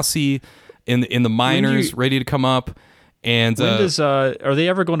 name? Rossi in the minors, ready to come up. And When does are they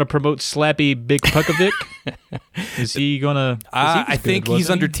ever going to promote Slappy Big Pukovic? Is he going to? I think he's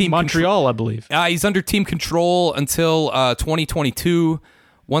under team Montreal, I believe. he's under team control until 2022.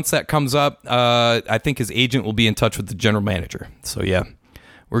 Once that comes up, I think his agent will be in touch with the general manager. So yeah,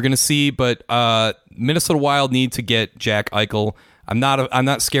 we're gonna see. But Minnesota Wild need to get Jack Eichel. I'm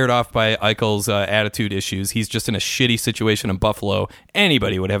not scared off by Eichel's attitude issues. He's just in a shitty situation in Buffalo.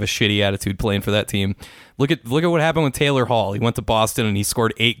 Anybody would have a shitty attitude playing for that team. Look at what happened with Taylor Hall. He went to Boston and he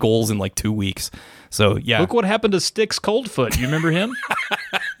scored 8 goals in like 2 weeks. So yeah, Look what happened to Styx Coldfoot. You remember him?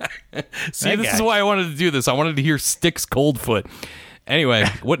 see, this is why I wanted to do this. I wanted to hear Styx Coldfoot. Anyway,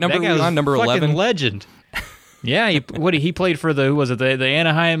 what number That are guy we was on? Number fucking 11. legend. Yeah, he played for the who was it the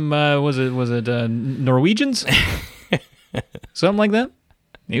Anaheim was it Norwegians? Something like that.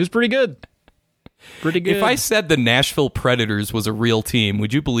 He was pretty good. Pretty good. If I said the Nashville Predators was a real team,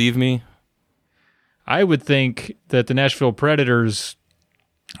 would you believe me? I would think that the Nashville Predators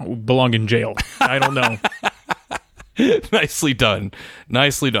belong in jail. I don't know. Nicely done.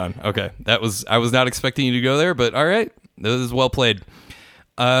 Okay, I was not expecting you to go there, but all right, this is well played.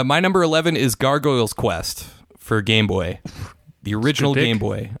 My number 11 is Gargoyle's Quest for Game Boy, the original pick. Game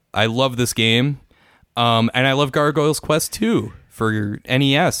Boy. I love this game, and I love Gargoyle's Quest 2 for your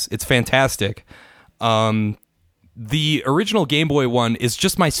NES. It's fantastic. The original Game Boy one is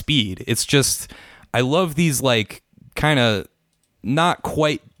just my speed. It's just I love these like kind of not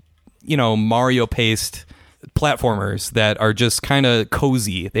quite Mario paced platformers that are just kind of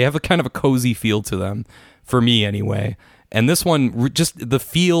cozy. They have a kind of a cozy feel to them, for me anyway. And this one, just the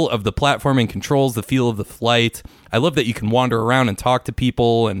feel of the platforming controls, the feel of the flight. I love that you can wander around and talk to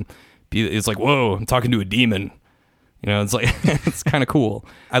people, and it's like, whoa, I'm talking to a demon. It's like it's kind of cool.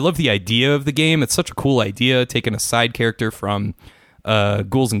 I love the idea of the game. It's such a cool idea, taking a side character from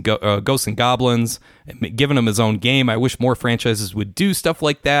Ghosts and Goblins, and giving him his own game. I wish more franchises would do stuff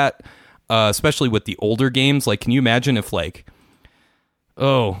like that, especially with the older games. Like, can you imagine if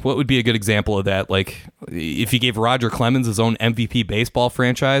what would be a good example of that? Like, if you gave Roger Clemens his own MVP baseball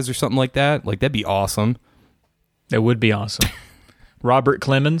franchise or something like that, that'd be awesome. That would be awesome. Robert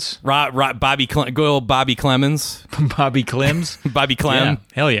Clemens. Good old Bobby Clemens. Bobby Clems. Bobby Clem. Yeah,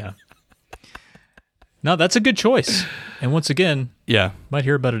 hell yeah. No, that's a good choice. And once again, Yeah. might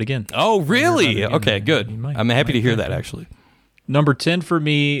hear about it again. Oh, really? Might hear about it Okay, again. good. You might- I'm happy to might hear hear that, about it. actually. Number 10 for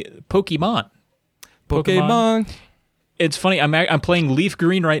me, Pokemon. Pokemon. It's funny. I'm playing Leaf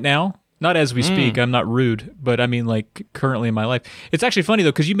Green right now. Not as we speak. I'm not rude, but I mean, like, currently in my life. It's actually funny though,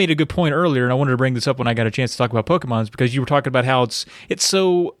 because you made a good point earlier, and I wanted to bring this up when I got a chance to talk about Pokemon, because you were talking about how it's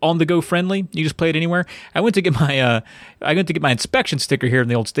so on the go friendly. You just play it anywhere. I went to get my inspection sticker here in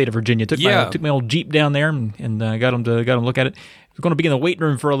the old state of Virginia. Took my old Jeep down there and got them to look at it. I'm going to be in the waiting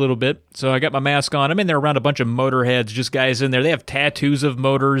room for a little bit, so I got my mask on. I'm in there around a bunch of motorheads, just guys in there. They have tattoos of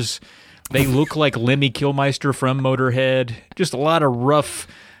motors. They look like Lemmy Kilmister from Motorhead. Just a lot of rough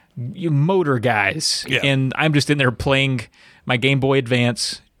motor guys. Yeah. And I'm just in there playing my Game Boy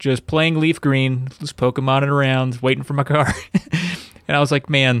Advance, just playing Leaf Green, just Pokemoning around, waiting for my car. And I was like,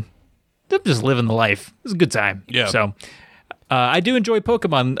 man, I'm just living the life. It's a good time. Yeah. So I do enjoy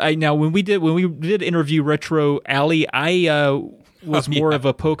Pokemon. When we did interview Retro Alley, I was more of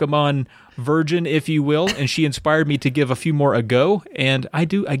a Pokemon virgin, if you will, and she inspired me to give a few more a go, and I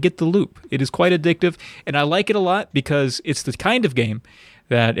get the loop. It is quite addictive, and I like it a lot because it's the kind of game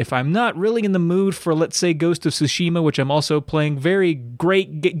that if I'm not really in the mood for, let's say, Ghost of Tsushima, which I'm also playing, very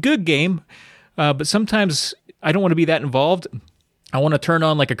good game, but sometimes I don't want to be that involved. I want to turn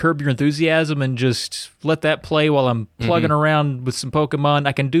on like a Curb Your Enthusiasm and just let that play while I'm plugging around with some Pokemon.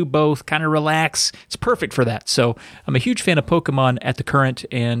 I can do both, kind of relax. It's perfect for that. So I'm a huge fan of Pokemon at the current,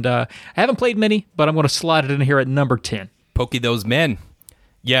 and I haven't played many, but I'm going to slide it in here at number 10. Pokey those men.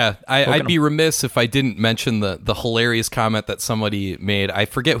 Yeah, I'd be remiss if I didn't mention the hilarious comment that somebody made. I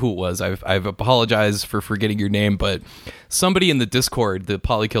forget who it was. I've apologized for forgetting your name, but somebody in the Discord, the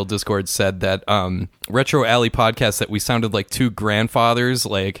Polykill Discord, said that Retro Alley podcast that we sounded like two grandfathers,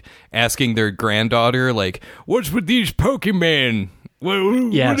 like asking their granddaughter, like, "What's with these Pokemon?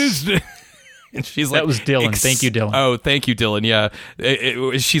 Yes. What is this?" And she's like, That was Dylan. Thank you, Dylan. Oh, thank you, Dylan. Yeah.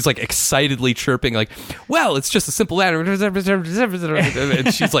 She's like excitedly chirping, like, well, it's just a simple matter.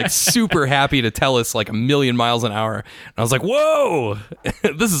 And she's like super happy to tell us like a million miles an hour. And I was like, whoa,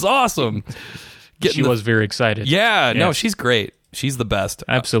 this is awesome. She was very excited. Yeah. No, Yes. she's great. She's the best.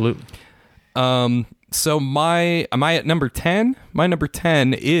 Absolutely. So am I at number 10? My number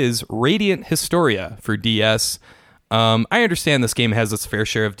 10 is Radiant Historia for DS. I understand this game has its fair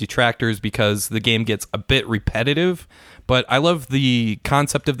share of detractors because the game gets a bit repetitive, but I love the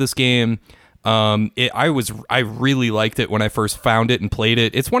concept of this game. I really liked it when I first found it and played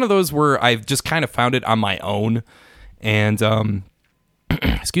it. It's one of those where I've just kind of found it on my own, and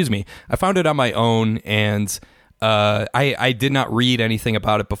excuse me, I found it on my own, and I did not read anything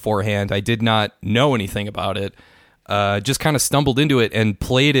about it beforehand. I did not know anything about it. Just kind of stumbled into it and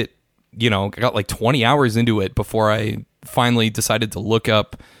played it. You know, got like 20 hours into it before I finally decided to look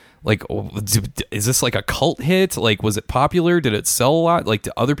up, like, is this like a cult hit? Like, was it popular? Did it sell a lot? Like,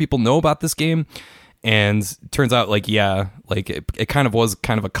 do other people know about this game? And turns out, like, yeah, like it kind of was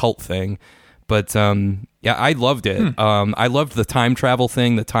kind of a cult thing. But yeah, I loved it. I loved the time travel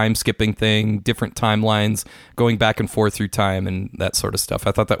thing, the time skipping thing, different timelines, going back and forth through time and that sort of stuff.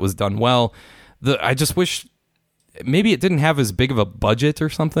 I thought that was done well. I just wish maybe it didn't have as big of a budget or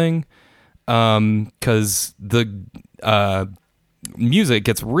something, because the music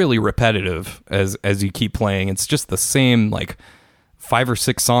gets really repetitive as you keep playing. It's just the same, like, 5 or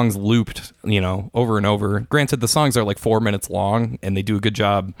 6 songs looped, you know, over and over. Granted, the songs are like 4 minutes long and they do a good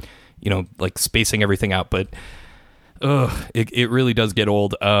job, you know, like spacing everything out, but it really does get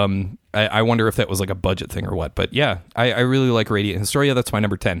old. I wonder if that was like a budget thing or what. But yeah, I really like Radiant Historia. That's my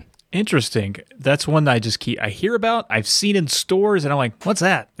number 10. Interesting. That's one that I hear about. I've seen in stores, and I'm like, "What's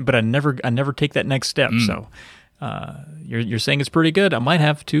that?" But I never take that next step. So, you're saying it's pretty good. I might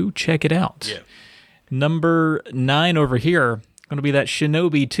have to check it out. Yeah. Number 9 over here, going to be that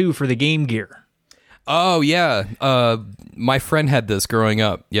Shinobi 2 for the Game Gear. Oh yeah, my friend had this growing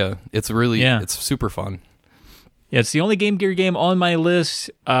up. Yeah, it's super fun. Yeah, it's the only Game Gear game on my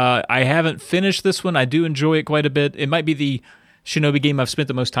list. I haven't finished this one. I do enjoy it quite a bit. It might be the Shinobi game I've spent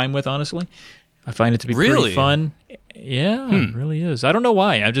the most time with, honestly. I find it to be pretty fun. Yeah, it really is. I don't know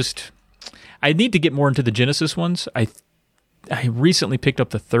why. I need to get more into the Genesis ones. I recently picked up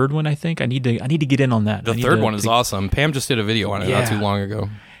the third one, I think. I need to get in on that. The third one is awesome. Pam just did a video on it not too long ago.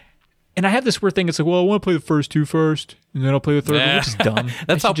 And I have this weird thing. It's like, well, I want to play the first 2 first, and then I'll play the third one, which is dumb.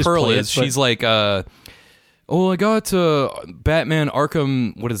 That's how Pearl is. She's like, I got Batman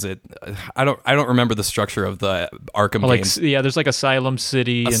Arkham. What is it? I don't remember the structure of the Arkham games. Yeah, there's like Asylum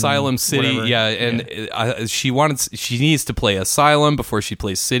City. Asylum City, whatever. Yeah, and she needs to play Asylum before she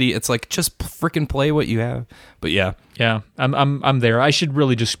plays City. It's like, just freaking play what you have. But yeah, I'm there. I should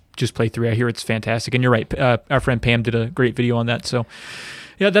really just play 3. I hear it's fantastic, and you're right. Our friend Pam did a great video on that. So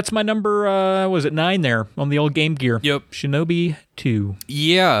yeah, that's my number. Was it 9 there on the old Game Gear? Yep, Shinobi 2.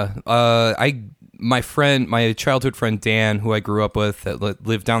 Yeah, My childhood friend Dan, who I grew up with, that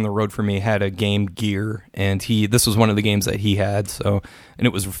lived down the road from me, had a Game Gear, and this was one of the games that he had. So, and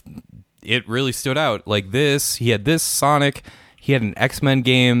it really stood out. Like this, he had this Sonic, he had an X-Men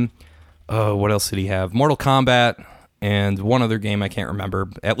game. Oh, what else did he have? Mortal Kombat, and one other game I can't remember.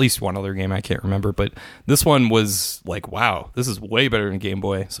 At least one other game I can't remember. But this one was like, wow, this is way better than Game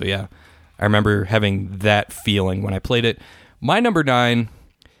Boy. So yeah, I remember having that feeling when I played it. My number 9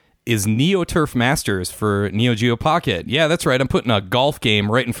 is Neo Turf Masters for Neo Geo Pocket. Yeah, that's right. I'm putting a golf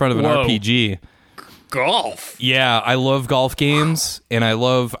game right in front of an RPG. Golf? Yeah, I love golf games, and I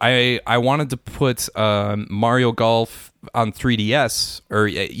wanted to put Mario Golf on 3DS, or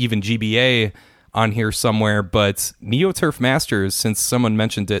even GBA on here somewhere, but Neo Turf Masters, since someone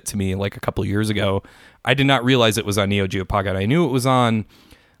mentioned it to me like a couple of years ago, I did not realize it was on Neo Geo Pocket. I knew it was on,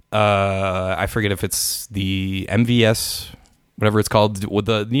 I forget if it's the MVS, whatever it's called, with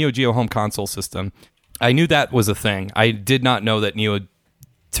the Neo Geo home console system. I knew that was a thing. I did not know that Neo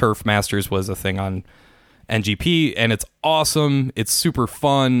Turf Masters was a thing on NGP, and it's awesome. It's super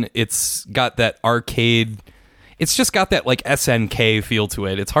fun. It's got that arcade. It's just got that like SNK feel to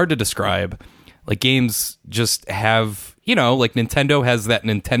it. It's hard to describe. Like games just have, like Nintendo has that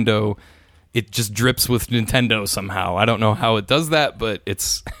Nintendo. It just drips with Nintendo somehow. I don't know how it does that, but it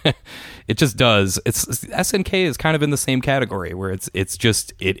just does. SNK is kind of in the same category where it's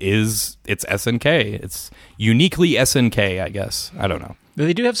SNK. It's uniquely SNK, I guess. I don't know.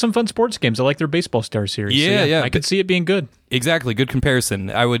 They do have some fun sports games. I like their Baseball Stars series. Yeah. I could see it being good. Exactly, good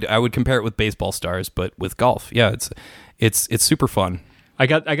comparison. I would compare it with Baseball Stars, but with golf. Yeah, it's super fun. I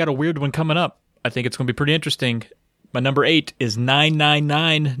got a weird one coming up. I think it's going to be pretty interesting. My number 8 is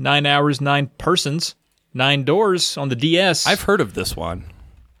 999, 9 hours, 9 persons, 9 doors on the DS. I've heard of this one,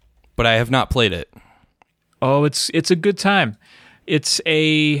 but I have not played it. Oh, it's a good time. It's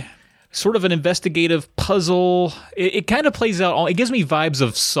a sort of an investigative puzzle. It kind of plays out. It gives me vibes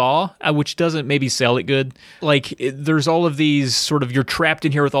of Saw, which doesn't maybe sell it good. Like there's all of these sort of, you're trapped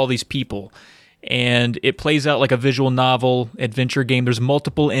in here with all these people, and it plays out like a visual novel adventure game. There's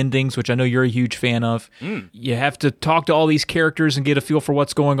multiple endings, which I know you're a huge fan of. You have to talk to all these characters and get a feel for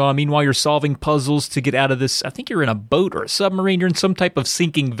what's going on. Meanwhile, you're solving puzzles to get out of this. I think you're in a boat or a submarine. You're in some type of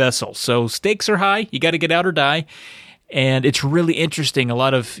sinking vessel. So stakes are high. You got to get out or die. And it's really interesting. A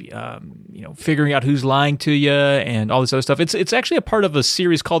lot of figuring out who's lying to you and all this other stuff. It's actually a part of a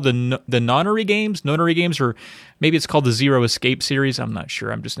series called the Nonary Games, or maybe it's called the Zero Escape series. I'm not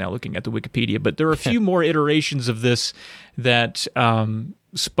sure. I'm just now looking at the Wikipedia. But there are a few more iterations of this that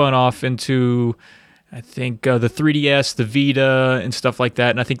spun off into, I think, the 3DS, the Vita, and stuff like that.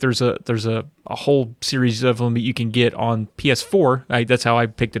 And I think there's a whole series of them that you can get on PS4. That's how I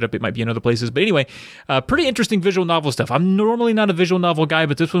picked it up. It might be in other places. But anyway, pretty interesting visual novel stuff. I'm normally not a visual novel guy,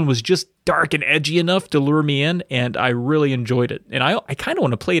 but this one was just dark and edgy enough to lure me in, and I really enjoyed it. And I kind of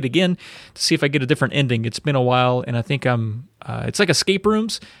want to play it again to see if I get a different ending. It's been a while, and I think it's like escape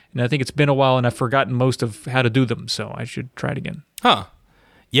rooms, and I think it's been a while, and I've forgotten most of how to do them, so I should try it again. Huh.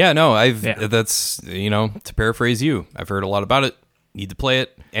 Yeah, no, that's, to paraphrase you, I've heard a lot about it, need to play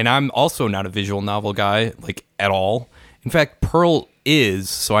it, and I'm also not a visual novel guy, like, at all. In fact, Pearl is,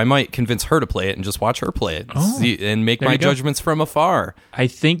 so I might convince her to play it and just watch her play it and make my judgments from afar. I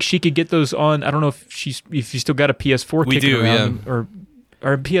think she could get those on, I don't know if you still got a PS4 we do, around, or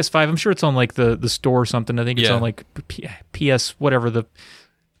PS5, I'm sure it's on, like, the store or something. I think it's on, like, PS, whatever, the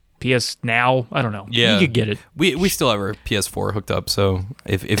PS Now, I don't know. Yeah, you could get it. We still have our PS4 hooked up, so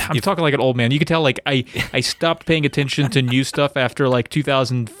if I'm talking like an old man. You could tell, like, I stopped paying attention to new stuff after like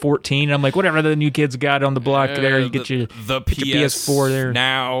 2014. I'm like, whatever the new kids got on the block there, you get your PS4 there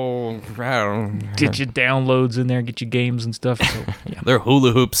now. Get your downloads in there, get your games and stuff. So, yeah. Their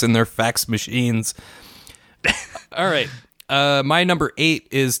hula hoops and their fax machines. All right, my number 8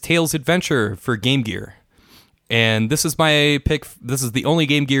 is Tails Adventure for Game Gear. And this is my pick. This is the only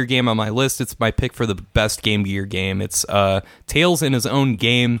Game Gear game on my list. It's my pick for the best Game Gear game. It's Tails in his own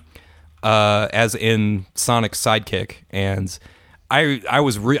game, as in Sonic's sidekick. And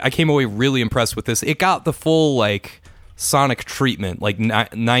I came away really impressed with this. It got the full like Sonic treatment, like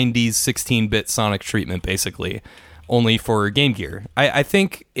 90s 16-bit Sonic treatment, basically, only for Game Gear. I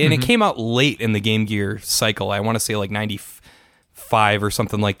think, and it came out late in the Game Gear cycle. I want to say like 95 or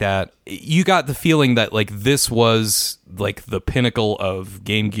something like that. You got the feeling that like this was like the pinnacle of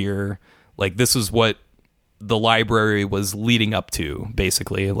Game Gear. Like this is what the library was leading up to,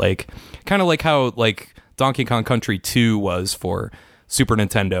 basically. Like kind of like how like Donkey Kong Country 2 was for Super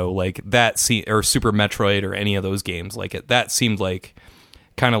Nintendo. Like that or Super Metroid or any of those games. Like that seemed like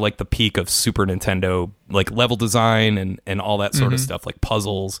kind of like the peak of Super Nintendo, like level design and all that sort of stuff, like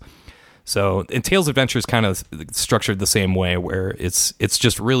puzzles. So, and Tails Adventure is kind of structured the same way, where it's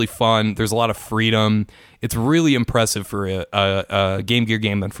just really fun. There's a lot of freedom. It's really impressive for a Game Gear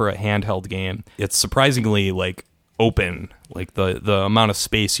game and for a handheld game. It's surprisingly like open, like the amount of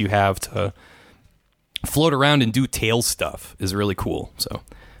space you have to float around and do Tails stuff is really cool. So,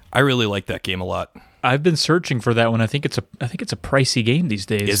 I really like that game a lot. I've been searching for that one. I think it's a pricey game these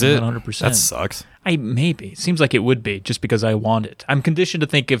days. Is it? 100%. That sucks. Maybe. It seems like it would be, just because I want it. I'm conditioned to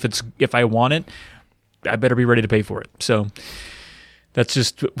think if I want it, I better be ready to pay for it. So that's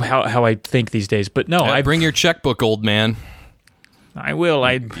just how I think these days. But no, bring your checkbook, old man. I will.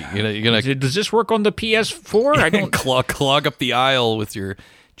 You're gonna does this work on the PS4? I don't clog up the aisle with your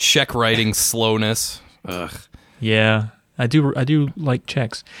check writing slowness. Ugh. Yeah, I do like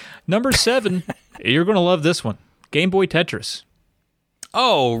checks. Number 7. You're going to love this one. Game Boy Tetris.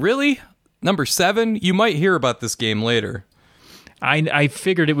 Oh, really? Number 7? You might hear about this game later. I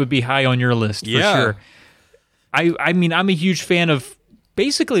figured it would be high on your list, for sure. I mean, I'm a huge fan of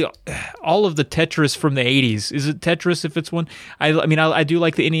basically all of the Tetris from the 80s. Is it Tetris if it's one? I do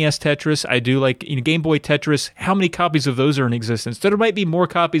like the NES Tetris. I do like Game Boy Tetris. How many copies of those are in existence? There might be more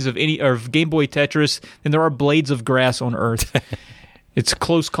copies of Game Boy Tetris than there are blades of grass on Earth. It's a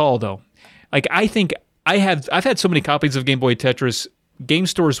close call, though. Like, I think I've had so many copies of Game Boy Tetris, game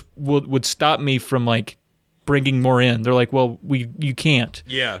stores would stop me from, like, bringing more in. They're like, well, you can't.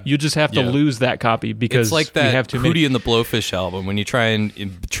 Yeah. You just have to lose that copy because it's like that we have too many. Hootie and the Blowfish album. When you try and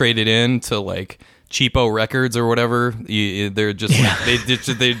trade it in to, like, cheapo records or whatever, they're just like,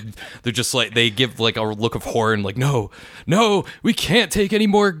 they're just like, they give like a look of horror and like, no, we can't take any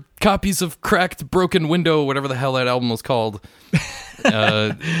more copies of Cracked Broken Window, whatever the hell that album was called.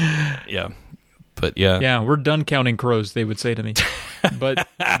 Yeah. But yeah, we're done counting crows, they would say to me. But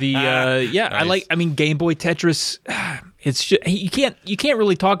nice. I mean, Game Boy Tetris, it's just, you can't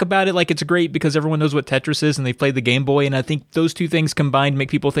really talk about it like it's great because everyone knows what Tetris is and they played the Game Boy, and I think those two things combined make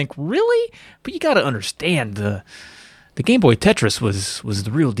people think, really? But you got to understand the Game Boy Tetris was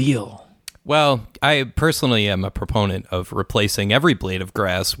the real deal. Well, I personally am a proponent of replacing every blade of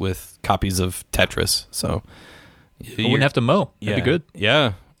grass with copies of Tetris. So I wouldn't have to mow. That'd be good.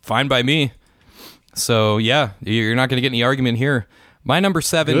 Yeah, fine by me. So yeah, you're not going to get any argument here. My number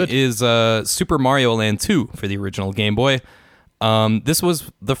 7 is Super Mario Land 2 for the original Game Boy. This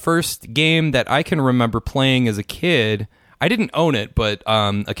was the first game that I can remember playing as a kid. I didn't own it, but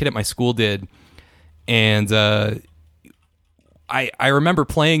a kid at my school did. And I remember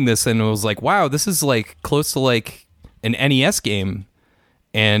playing this and it was like, wow, this is like close to like an NES game.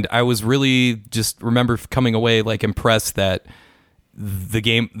 And I was really just remember coming away like impressed that the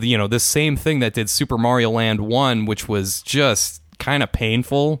game, you know, this same thing that did Super Mario Land 1, which was just kind of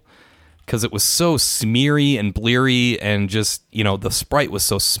painful because it was so smeary and bleary and just, you know, the sprite was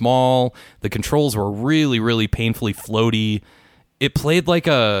so small. The controls were really, really painfully floaty. It played like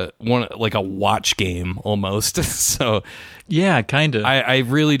a watch game almost. So yeah, kind of. I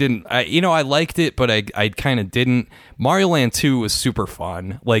really didn't. I liked it, but I kind of didn't. Mario Land 2 was super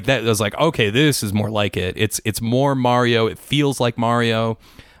fun. Like that was like, okay, this is more like it. It's more Mario. It feels like Mario.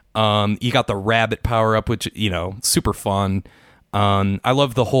 You got the rabbit power up, which, you know, super fun. I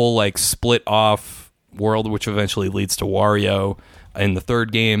love the whole like split off world, which eventually leads to Wario in the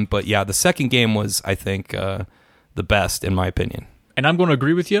third game. But yeah, the second game was, I think, the best in my opinion. And I'm going to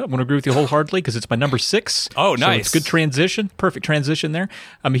agree with you. I'm going to agree with you wholeheartedly because it's my number 6. Oh, nice. So it's good transition. Perfect transition there.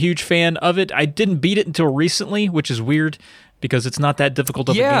 I'm a huge fan of it. I didn't beat it until recently, which is weird because it's not that difficult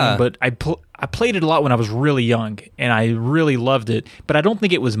of a game. But I played it a lot when I was really young, and I really loved it. But I don't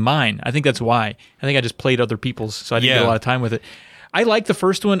think it was mine. I think that's why. I think I just played other people's, so I didn't get a lot of time with it. I like the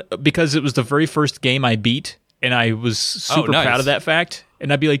first one because it was the very first game I beat, and I was super proud of that fact.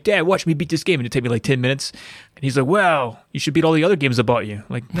 And I'd be like, Dad, watch me beat this game. And it'd take me like 10 minutes. And he's like, well, you should beat all the other games I bought you.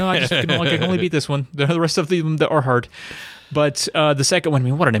 Like, no, I can only beat this one. The rest of them that are hard. But the second one, I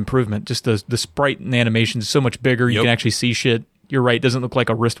mean, what an improvement. Just the sprite and the animation is so much bigger. You can actually see shit. You're right. It doesn't look like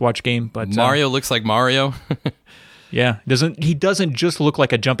a wristwatch game. But Mario looks like Mario. Yeah. He doesn't just look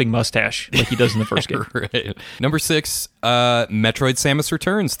like a jumping mustache like he does in the first game. Right. Number 6, Metroid Samus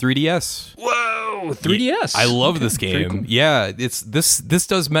Returns, 3DS. Whoa, 3DS. I love this game. Cool. Yeah, it's this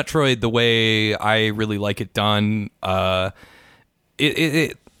does Metroid the way I really like it done.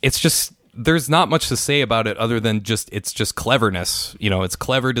 It's just there's not much to say about it other than it's just cleverness. You know, it's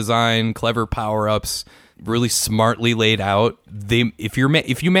clever design, clever power-ups, really smartly laid out. If you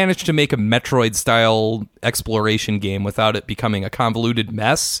manage to make a Metroid style exploration game without it becoming a convoluted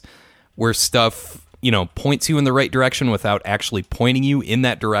mess where stuff, you know, points you in the right direction without actually pointing you in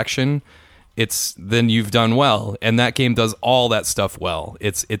that direction, then you've done well. And that game does all that stuff well.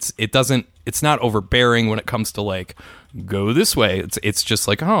 It's not overbearing when it comes to like go this way. It's just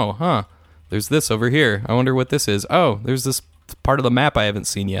like, there's this over here. I wonder what this is. Oh, there's this part of the map I haven't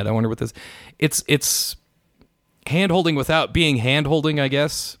seen yet. I wonder what this. It's hand-holding without being hand-holding, I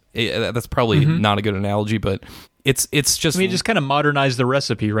guess. That's probably not a good analogy, but it's just... I mean, just kind of modernize the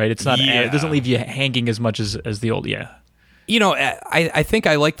recipe, right? It's not... It doesn't leave you hanging as much as the old... Yeah. You know, I think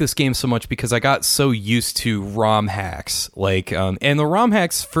I like this game so much because I got so used to ROM hacks. Like, and the ROM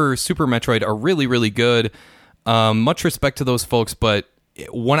hacks for Super Metroid are really, really good. Much respect to those folks, but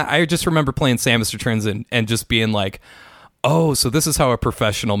when I just remember playing Samus Returns and just being like... Oh, so this is how a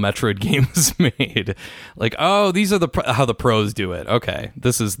professional Metroid game is made. Like, oh, these are how the pros do it. Okay,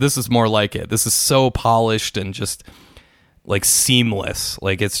 this is more like it. This is so polished and just like seamless.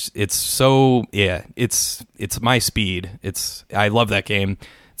 Like it's so it's my speed. I love that game.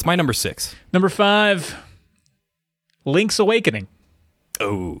 It's my number 6. Number 5, Link's Awakening.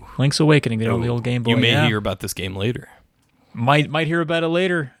 Oh, Link's Awakening, the old Game Boy. You may hear about this game later. Might hear about it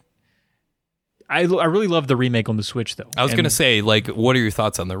later. I really love the remake on the Switch, though. I was going to say, like, what are your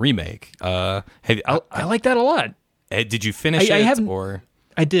thoughts on the remake? I like that a lot. Did you finish it?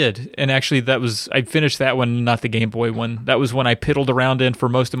 I did, and actually, I finished that one, not the Game Boy one. That was one I piddled around in for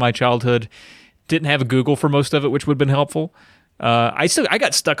most of my childhood. Didn't have a Google for most of it, which would have been helpful. I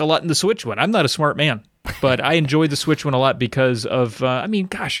got stuck a lot in the Switch one. I'm not a smart man, but I enjoyed the Switch one a lot because of,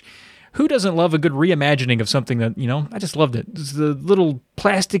 who doesn't love a good reimagining of something that, I just loved it. It's the little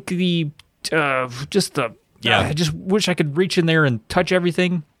plasticky... I just wish I could reach in there and touch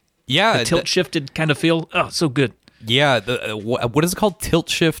everything. Yeah, the tilt shifted kind of feel. Oh, so good. Yeah, what is it called? Tilt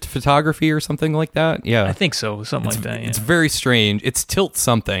shift photography or something like that? Yeah, I think so. Something like that. Yeah. It's very strange. It's tilt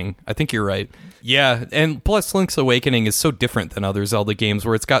something. I think you're right. Yeah, and plus Link's Awakening is so different than other Zelda games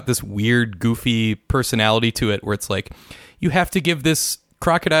where it's got this weird, goofy personality to it where it's like, you have to give this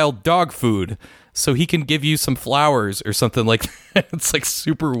crocodile dog food. so he can give you some flowers or something like that. It's like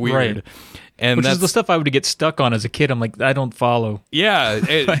super weird. Right. And Which that's is the stuff I would get stuck on as a kid. I'm like, I don't follow. yeah,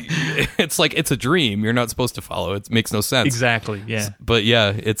 it's like it's a dream. You're not supposed to follow. It makes no sense. Exactly. Yeah. But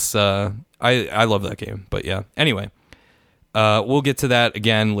yeah, it's I love that game. But yeah, anyway, we'll get to that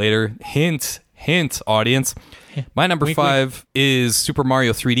again later. Hint, audience. My number Wink, 5 is Super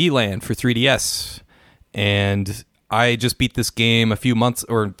Mario 3D Land for 3DS, and I just beat this game a few months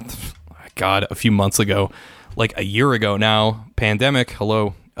ago, like a year ago now. Pandemic,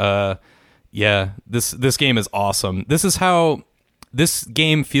 hello. Yeah, this game is awesome. This is how this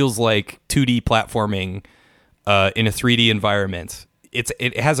game feels like 2D platforming in a 3D environment.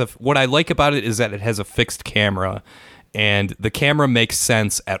 It has what I like about it is that it has a fixed camera, and the camera makes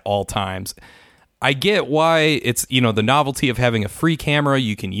sense at all times. I get why it's, the novelty of having a free camera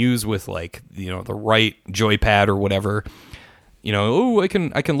you can use with like, the right joypad or whatever. I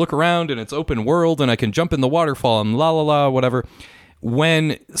can look around and it's open world and I can jump in the waterfall and la la la whatever.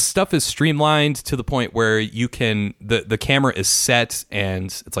 When stuff is streamlined to the point where you can the camera is set and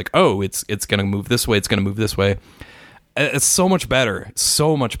it's like, oh, it's going to move this way, it's going to move this way. It's so much better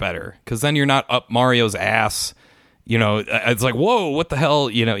because then you're not up Mario's ass. It's like, whoa, what the hell?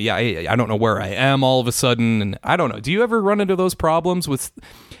 I don't know where I am all of a sudden, and I don't know. Do you ever run into those problems with?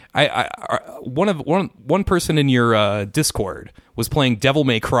 One person in your Discord was playing Devil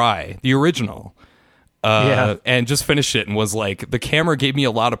May Cry, the original. And just finished it and was like, the camera gave me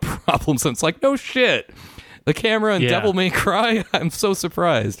a lot of problems. And it's like, no shit. The camera in Devil May Cry, I'm so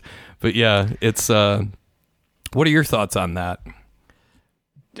surprised. But yeah, it's, what are your thoughts on that?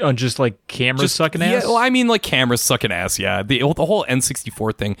 On just like cameras sucking ass? Yeah, well, I mean like cameras sucking ass, yeah. The whole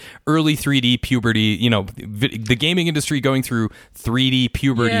N64 thing, early 3D puberty, the gaming industry going through 3D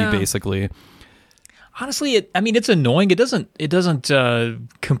puberty, basically. Honestly, it's annoying. It doesn't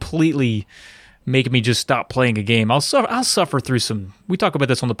completely make me just stop playing a game. I'll suffer through some. We talk about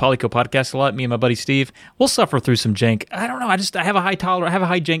this on the Polyco podcast a lot. Me and my buddy Steve, we'll suffer through some jank. I don't know. I have a high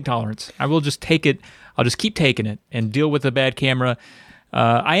jank tolerance. I will just take it. I'll just keep taking it and deal with a bad camera.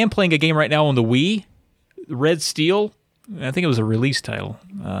 I am playing a game right now on the Wii, Red Steel. I think it was a release title.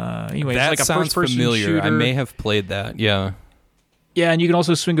 Anyway, that it's like a sounds first-person familiar. shooter. I may have played that. Yeah. Yeah, and you can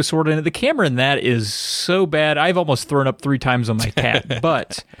also swing a sword in it. The camera in that is so bad. I've almost thrown up 3 times on my cat,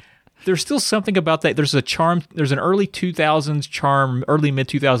 but there's still something about that. There's a charm. There's an early 2000s charm, early mid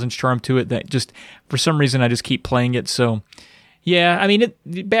 2000s charm to it that just, for some reason, I just keep playing it. So, yeah,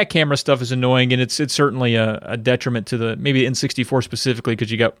 the bad camera stuff is annoying, and it's certainly a detriment to maybe N64 specifically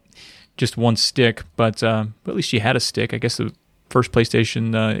because you got just one stick. But at least you had a stick. I guess the first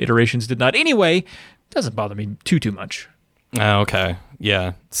PlayStation iterations did not. Anyway, it doesn't bother me too much. Okay.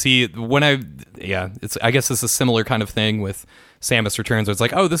 Yeah. See, I guess it's a similar kind of thing with Samus Returns, where it's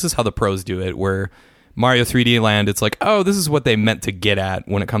like, oh, this is how the pros do it. Where Mario 3D Land, it's like, oh, this is what they meant to get at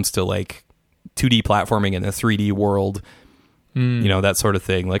when it comes to like 2D platforming in a 3D world. That sort of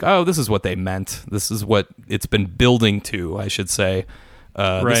thing. Like, oh, this is what they meant. This is what it's been building to, I should say.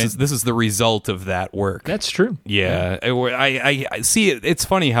 Right. This is the result of that work. That's true. Yeah. I see it. It's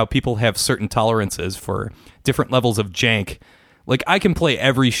funny how people have certain tolerances for different levels of jank. Like, I can play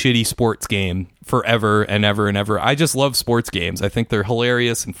every shitty sports game forever and ever and ever. I just love sports games. I think they're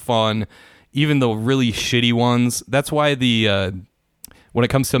hilarious and fun, even the really shitty ones. That's why when it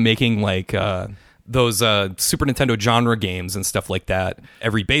comes to making like those Super Nintendo genre games and stuff like that,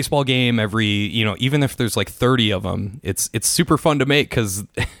 every baseball game, even if there's like 30 of them, it's super fun to make because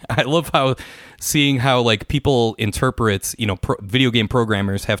I love seeing how like people interpret, video game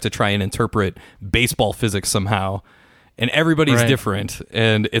programmers have to try and interpret baseball physics somehow. And everybody's different,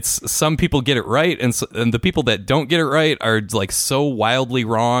 and some people get it right, and the people that don't get it right are like so wildly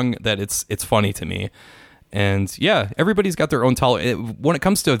wrong that it's funny to me. And yeah, everybody's got their own tolerance. When it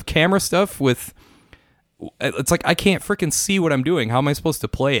comes to camera stuff, it's like I can't freaking see what I'm doing. How am I supposed to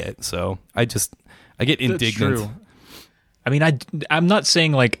play it? So I get indignant. That's true. I'm not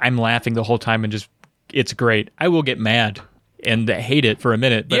saying like I'm laughing the whole time and just it's great. I will get mad and hate it for a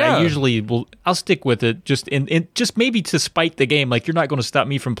minute, but I usually I'll stick with it just just maybe to spite the game. Like, you're not going to stop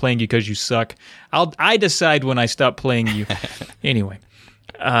me from playing you because you suck. I decide when I stop playing you. Anyway,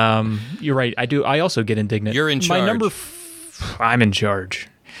 you're right. I also get indignant. You're in charge. I'm in charge.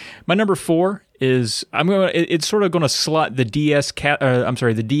 My number 4 is it's sort of going to slot the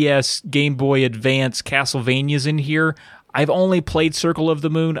the DS Game Boy Advance Castlevanias in here. I've only played Circle of the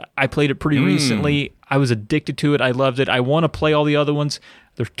Moon. I played it pretty recently. I was addicted to it. I loved it. I want to play all the other ones.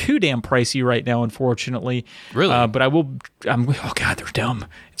 They're too damn pricey right now, unfortunately. Really? But I will. Oh God, they're dumb.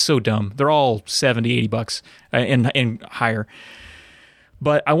 It's so dumb. They're all $70, $80 and higher.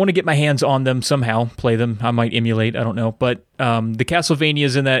 but I want to get my hands on them somehow, play them. I might emulate, I don't know. But the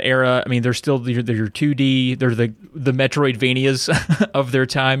Castlevanias in that era, I mean, they're still they're your 2D, they're the Metroidvanias of their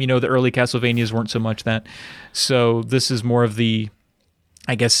time. You know, the early Castlevanias weren't so much that. So this is more of the,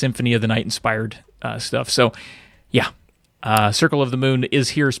 I guess, Symphony of the Night inspired stuff. So yeah, Circle of the Moon is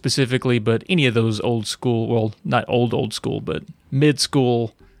here specifically, but any of those old school, well, not old school, but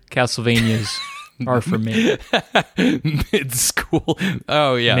mid-school Castlevanias are for me. Mid-school.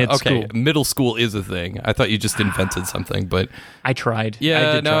 Oh, yeah. Mid-school. Okay. Middle school is a thing. I thought you just invented something, but... I tried.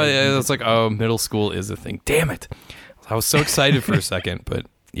 Yeah, I try. it's like, oh, middle school is a thing. Damn it. I was so excited for a second, but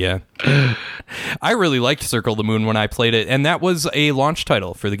yeah. I really liked Circle of the Moon when I played it, and that was a launch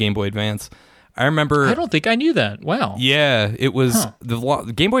title for the Game Boy Advance. I remember... I don't think I knew that. Wow. Yeah, it was...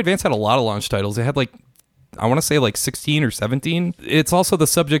 The Game Boy Advance had a lot of launch titles. It had like, I want to say like 16 or 17. It's also the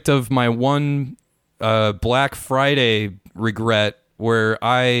subject of my one Black Friday regret, where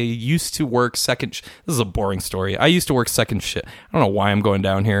I used to work second... This is a boring story. I used to work second shift. I don't know why I'm going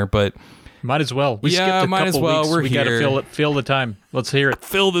down here, but... Might as well. We skipped a might as couple well. weeks. We're we here. got to fill the time. Let's hear it.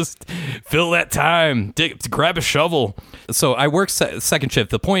 Fill that time. Grab a shovel. So I worked second shift.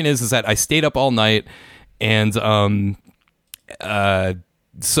 The point is that I stayed up all night, and so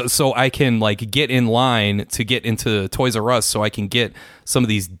I can like get in line to get into Toys R Us, so I can get some of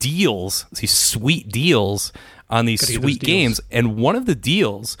these deals, these sweet deals on these sweet games. And one of the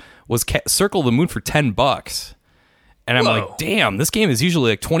deals was Circle of the Moon for $10. And I'm like, damn, this game is usually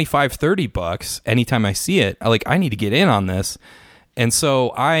like $25-$30 anytime I see it. I need to get in on this. And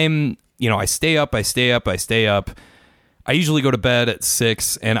so I stay up. I usually go to bed at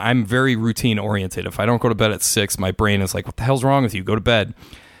 6, and I'm very routine oriented. If I don't go to bed at 6, my brain is like, what the hell's wrong with you? Go to bed.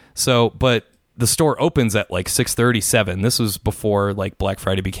 So, but the store opens at like 6:37. This was before like Black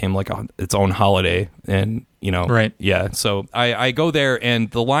Friday became like its own holiday. And, right. Yeah. So I go there, and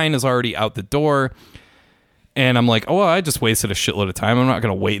the line is already out the door. And I'm like, I just wasted a shitload of time. I'm not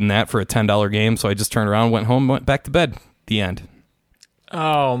going to wait in that for a $10 game. So I just turned around, went home, went back to bed. The end.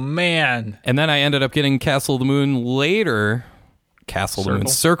 Oh, man. And then I ended up getting Castle of the Moon later.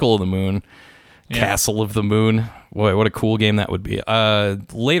 Circle of the Moon. Yeah. Castle of the Moon. Boy, what a cool game that would be.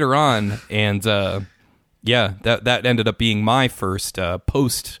 Later on. And that ended up being my first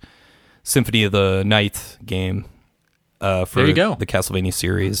post Symphony of the Night game. For there you go. The Castlevania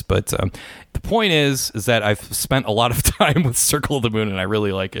series. But the point is that I've spent a lot of time with Circle of the Moon, and I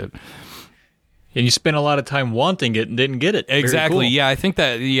really like it. And you spent a lot of time wanting it and didn't get it. Exactly. Cool. Yeah, I think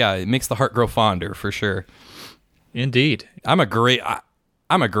that it makes the heart grow fonder for sure. Indeed. I'm a great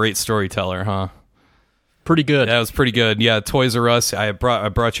storyteller, huh? Pretty good. That was pretty good. Yeah, Toys R Us. I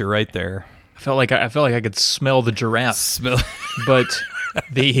brought you right there. I felt like I could smell the giraffe. But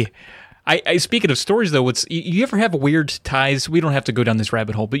I speaking of stories though, you ever have weird ties? We don't have to go down this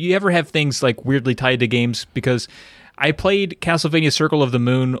rabbit hole, but you ever have things like weirdly tied to games? Because I played Castlevania Circle of the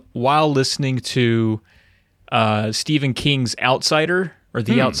Moon while listening to Stephen King's Outsider or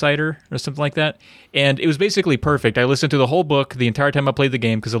The Outsider or something like that, and it was basically perfect. I listened to the whole book the entire time I played the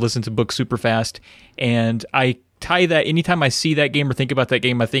game because I listened to books super fast, and I tie that anytime I see that game or think about that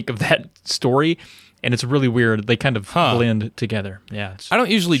game, I think of that story. And it's really weird. They kind of blend together. Yeah, I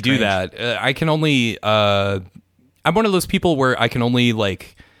don't usually do that. I can only... I'm one of those people where I can only,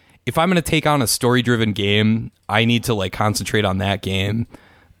 like... If I'm going to take on a story-driven game, I need to, like, concentrate on that game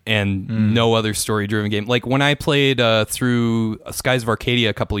and no other story-driven game. Like, when I played through Skies of Arcadia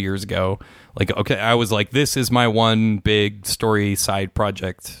a couple of years ago, like, okay, I was like, this is my one big story side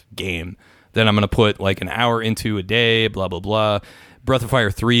project game. Then I'm going to put, like, an hour into a day, blah, blah, blah. Breath of Fire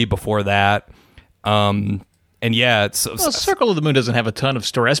 3 before that. And yeah, Circle of the Moon doesn't have a ton of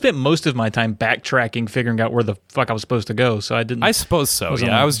story. I spent most of my time backtracking, figuring out where the fuck I was supposed to go. So I didn't. I suppose so.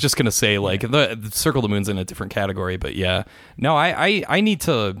 Yeah, I was just gonna say like the Circle of the Moon's in a different category, but yeah, no, I need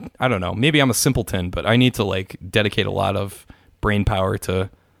to. I don't know. Maybe I'm a simpleton, but I need to like dedicate a lot of brain power to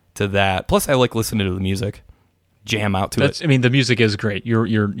that. Plus, I like listening to the music, jam out to it. I mean, the music is great.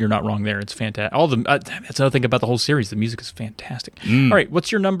 You're not wrong there. It's fantastic. That's another thing about the whole series. The music is fantastic. All right,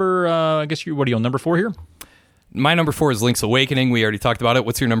 what's your number? I guess what are you on number 4 here? My number 4 is Link's Awakening. We already talked about it.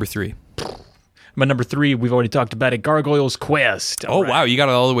 What's your number 3? My number 3, we've already talked about it. Gargoyle's Quest. All right. Wow, you got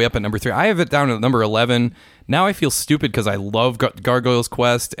it all the way up at number 3. I have it down at number 11. Now I feel stupid because I love Gargoyle's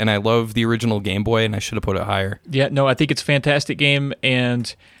Quest and I love the original Game Boy, and I should have put it higher. Yeah, no, I think it's a fantastic game,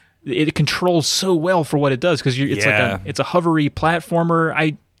 and it controls so well for what it does because it's a hovery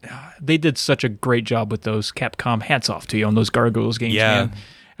platformer. They did such a great job with those. Capcom, hats off to you on those Gargoyles games, man.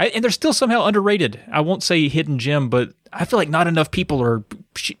 And they're still somehow underrated. I won't say hidden gem, but I feel like not enough people are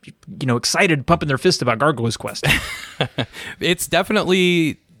excited, pumping their fist about Gargoyle's Quest. It's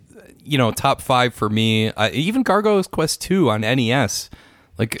definitely, top 5 for me. Even Gargoyle's Quest 2 on NES.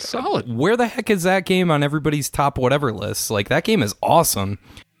 Like, solid. Where the heck is that game on everybody's top whatever list? Like, that game is awesome.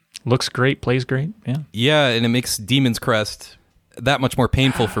 Looks great, plays great. Yeah. Yeah, and it makes Demon's Crest that much more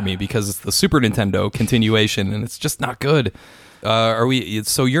painful for me because it's the Super Nintendo continuation, and it's just not good.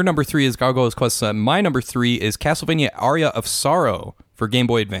 So your number 3 is Gargoyle's Quest. My number 3 is Castlevania Aria of Sorrow for Game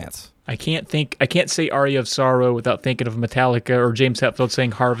Boy Advance. I can't say Aria of Sorrow without thinking of Metallica or James Hetfield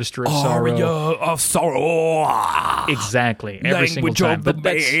saying Harvester of Sorrow. Aria of Sorrow. Exactly. Every single time. But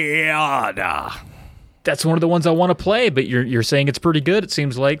that's one of the ones I want to play, but you're saying it's pretty good, it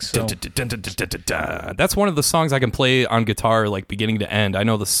seems like. So. That's one of the songs I can play on guitar, like beginning to end. I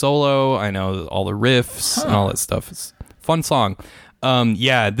know the solo, I know all the riffs and all that stuff. It's a fun song.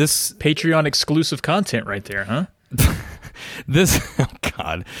 This Patreon exclusive content right there, huh? This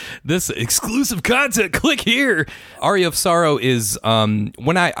exclusive content, click here. Aria of Sorrow is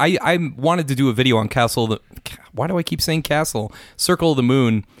when I wanted to do a video on why do I keep saying Castle? Circle of the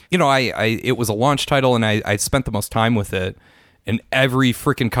Moon. It was a launch title, and I spent the most time with it, and every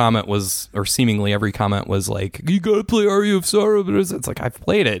freaking comment was, or seemingly every comment was like, you gotta play Aria of Sorrow. But it's like, I've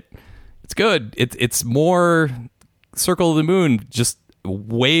played it, it's good. It's more Circle of the Moon, just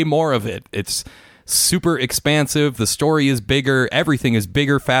way more of it. It's super expansive. The story is bigger. Everything is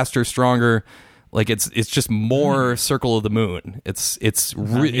bigger, faster, stronger. Like it's just more Circle of the Moon. It's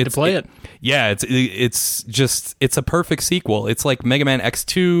to play it. Yeah, it's a perfect sequel. It's like Mega Man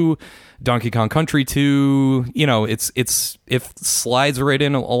X2, Donkey Kong Country 2. It slides right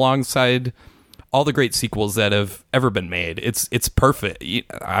in alongside all the great sequels that have ever been made. It's perfect.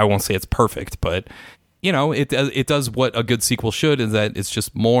 I won't say it's perfect, but it does what a good sequel should, is that it's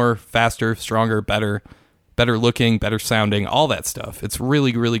just more, faster, stronger, better looking, better sounding, all that stuff. It's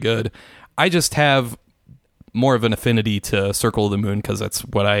really, really good. I just have more of an affinity to Circle of the Moon because that's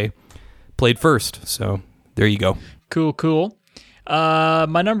what I played first. So there you go. Cool.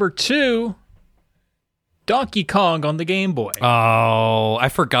 My number 2, Donkey Kong on the Game Boy. Oh, I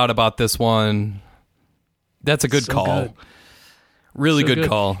forgot about this one. That's a good call. Good. Really good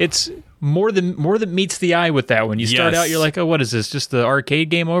call. It's more than meets the eye with that one. You start out, you're like, oh, what is this? Just the arcade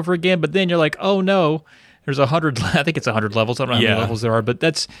game over again? But then you're like, oh no, there's 100. I think it's 100 levels. I don't know how many levels there are, but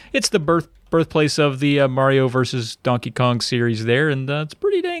it's the birthplace of the Mario versus Donkey Kong series there, and it's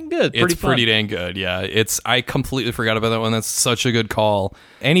pretty dang good. Pretty dang good. Yeah, I completely forgot about that one. That's such a good call.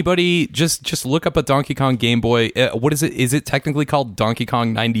 Anybody just look up a Donkey Kong Game Boy. What is it? Is it technically called Donkey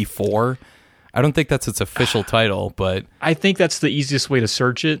Kong 94? I don't think that's its official title, but I think that's the easiest way to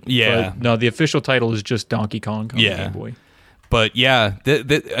search it. Yeah. But no, the official title is just Donkey Kong on the Game Boy. But yeah,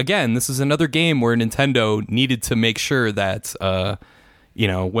 again, this is another game where Nintendo needed to make sure that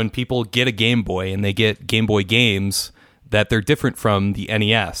when people get a Game Boy and they get Game Boy games, that they're different from the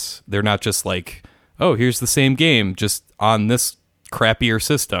NES. They're not just like, oh, here's the same game, just on this crappier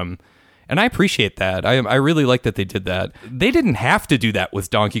system. And I appreciate that. I really like that they did that. They didn't have to do that with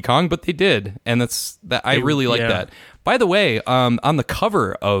Donkey Kong, but they did, and I really like that. By the way, on the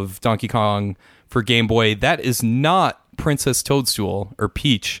cover of Donkey Kong for Game Boy, that is not Princess Toadstool or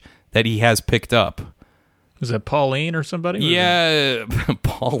Peach that he has picked up. Is that Pauline or somebody? Yeah,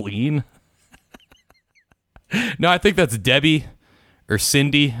 Pauline. No, I think that's Debbie or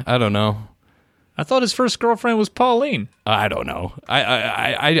Cindy. I don't know. I thought his first girlfriend was Pauline. I don't know.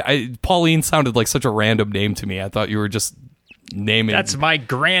 I Pauline sounded like such a random name to me. I thought you were just naming. That's my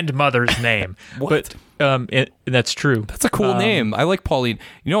grandmother's name. What? But that's true. That's a cool name. I like Pauline.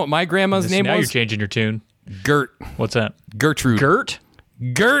 You know what my grandma's name was? Now you're changing your tune. Gert. What's that? Gertrude.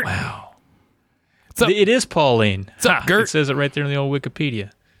 Gert. Wow. What's up? It is Pauline. What's up, Gert? It says it right there in the old Wikipedia.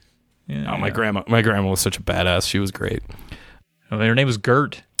 Yeah, my grandma was such a badass. She was great. Oh, her name was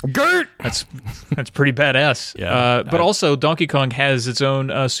Gert. Gert. That's pretty badass. Yeah. But also Donkey Kong has its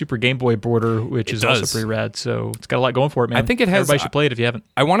own Super Game Boy border, which is also pretty rad. So it's got a lot going for it, man. I think it has. Everybody should play it if you haven't.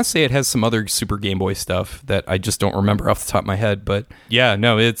 I want to say it has some other Super Game Boy stuff that I just don't remember off the top of my head. But yeah,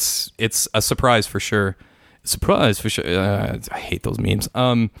 no, it's a surprise for sure. Surprise for sure. I hate those memes.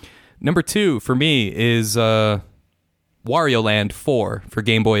 Number 2 for me is Wario Land 4 for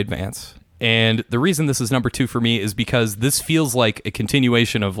Game Boy Advance. And the reason this is number 2 for me is because this feels like a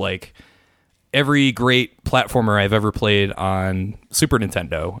continuation of like every great platformer I've ever played on Super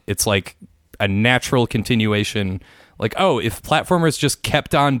Nintendo. It's like a natural continuation. Like, oh, if platformers just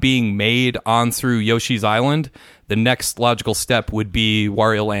kept on being made on through Yoshi's Island, the next logical step would be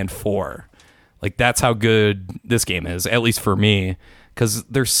Wario Land 4. Like, that's how good this game is, at least for me. Because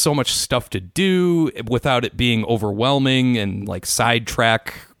there's so much stuff to do without it being overwhelming and like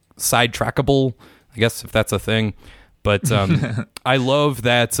sidetrack sidetrackable, I guess, if that's a thing. But I love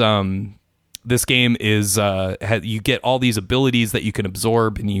that this game is you get all these abilities that you can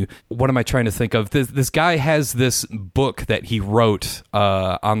absorb, and what am I trying to think of? This guy has this book that he wrote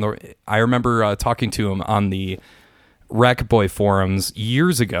I remember talking to him on the Racket Boy forums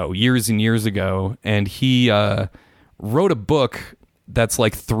years and years ago, and he wrote a book that's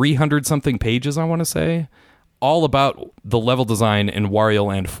like 300 something pages, I want to say, all about the level design in Wario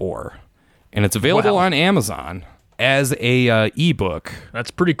Land 4, and it's available on Amazon as a ebook.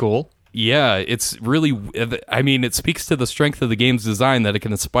 That's pretty cool. Yeah, it's really, I mean, it speaks to the strength of the game's design that it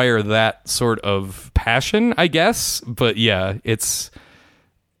can inspire that sort of passion, I guess. But yeah,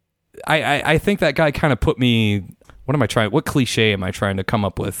 I think that guy kind of put me, what cliche am I trying to come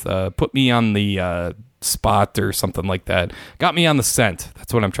up with? Put me on the spot or something like that. Got me on the scent.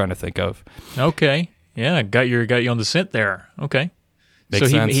 That's what I'm trying to think of. Okay. Yeah, got you on the scent there. Okay.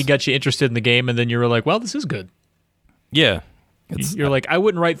 Makes sense. He got you interested in the game, and then you were like, well, this is good. Yeah. You're like, I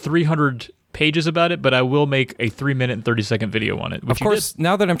wouldn't write 300 pages about it, but I will make a 3-minute and 30-second video on it. Of course,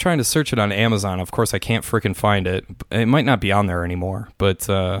 now that I'm trying to search it on Amazon, of course I can't freaking find it. It might not be on there anymore, but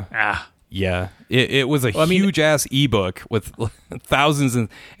yeah, it was a huge-ass ebook with thousands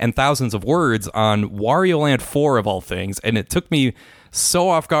and thousands of words on Wario Land 4 of all things, and it took me so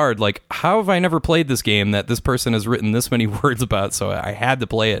off guard. Like, how have I never played this game that this person has written this many words about? So I had to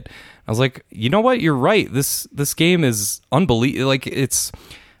play it. I was like, you know what? You're right. This game is unbelievable. Like,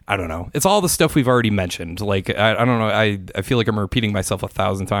 I don't know. It's all the stuff we've already mentioned. Like, I don't know. I feel like I'm repeating myself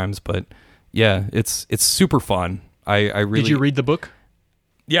 1,000 times, but yeah, it's super fun. I really. Did you read the book?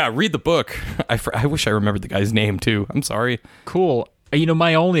 Yeah, read the book. I wish I remembered the guy's name too. I'm sorry. Cool.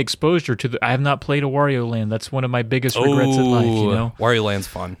 My only exposure to I have not played a Wario Land. That's one of my biggest regrets in life. Wario Land's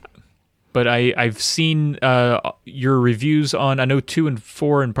fun. But I've seen your reviews on, I know 2 and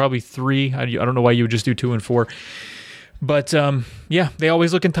 4 and probably 3. I don't know why you would just do 2 and 4. But yeah, they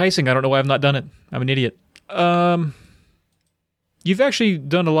always look enticing. I don't know why I've not done it. I'm an idiot. You've actually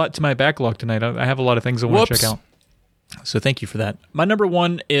done a lot to my backlog tonight. I have a lot of things I want to check out. So thank you for that. My number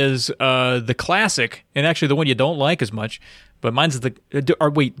 1 is the classic, and actually the one you don't like as much. But mine's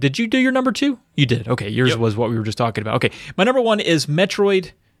wait, did you do your number 2? You did. Okay, yours was what we were just talking about. Okay, my number 1 is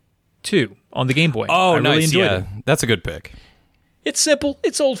Metroid 2 on the Game Boy. Oh, I really enjoyed it. That's a good pick. It's simple.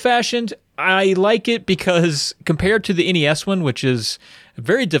 It's old-fashioned. I like it because compared to the NES one, which is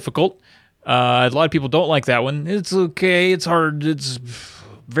very difficult, a lot of people don't like that one. It's okay. It's hard. It's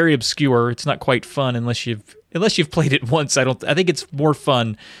very obscure. It's not quite fun unless you've played it once. I think it's more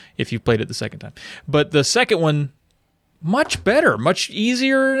fun if you've played it the second time. But the second one, much better, much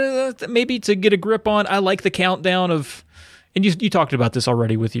easier maybe to get a grip on. I like the countdown of, and you talked about this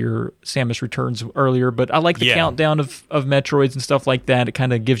already with your Samus Returns earlier, but I like the countdown of Metroids and stuff like that. It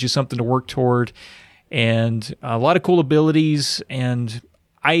kind of gives you something to work toward, and a lot of cool abilities. And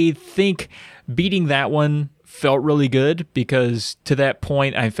I think beating that one felt really good because to that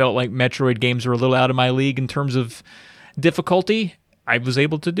point, I felt like Metroid games were a little out of my league in terms of difficulty. I was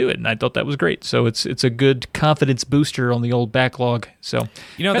able to do it, and I thought that was great. So it's a good confidence booster on the old backlog. So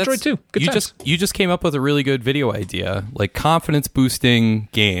Metroid 2, good times. You just came up with a really good video idea, like confidence boosting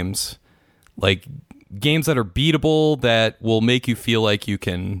games, like games that are beatable that will make you feel like you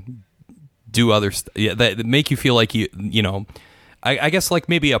can do other stuff. Yeah, that make you feel like you know. I guess like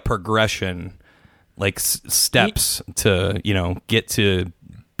maybe a progression, like steps to get to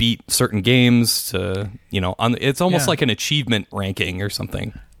beat certain games to it's almost like an achievement ranking or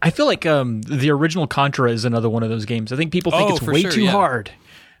something. I feel like the original Contra is another one of those games. I think people think it's way too hard,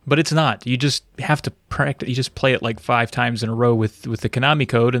 but it's not. You just have to practice. You just play it like 5 times in a row with the Konami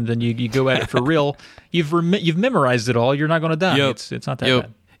code, and then you go at it for real. You've memorized it all. You're not going to die. Yep. It's not that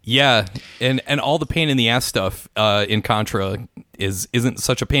bad. Yeah, and all the pain in the ass stuff in Contra isn't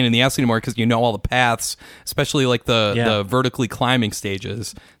such a pain in the ass anymore because you know all the paths, especially like the vertically climbing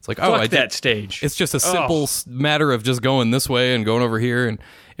stages. It's like, that stage. It's just a simple matter of just going this way and going over here. And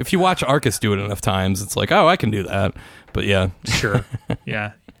if you watch Arcus do it enough times, it's like, oh, I can do that. But yeah, sure,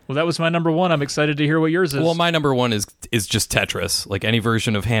 yeah. Well, that was my number 1. I'm excited to hear what yours is. Well, my number 1 is just Tetris. Like any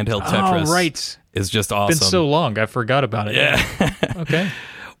version of handheld Tetris, right? Is just awesome. It's been so long, I forgot about it. Yeah. Okay.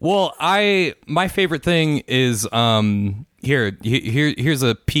 Well, my favorite thing is here's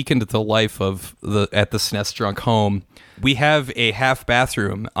a peek into the life of at the SNES Drunk home. We have a half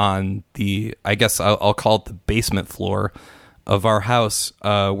bathroom on the, I guess I'll call it the basement floor of our house,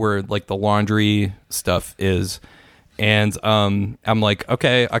 where like the laundry stuff is, and I'm like,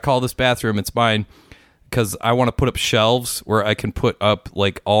 okay, I call this bathroom, it's mine, because I want to put up shelves where I can put up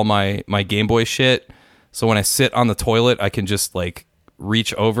like all my Game Boy shit. So when I sit on the toilet, I can just like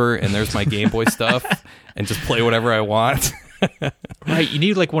reach over and there's my Game Boy stuff and just play whatever I want. Right, you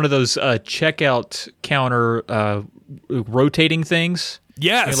need like one of those checkout counter rotating things.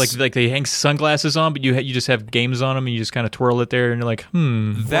 Yes, like they hang sunglasses on, but you just have games on them, and you just kind of twirl it there, and you're like,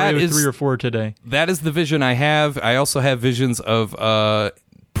 that is 3 or 4 today. That is the vision I have. I also have visions of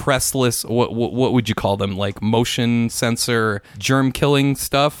pressless. What would you call them? Like motion sensor germ killing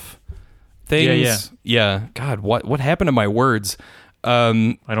stuff. Things. Yeah. God, what happened to my words?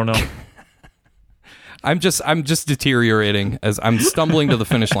 I don't know. I'm just deteriorating as I'm stumbling to the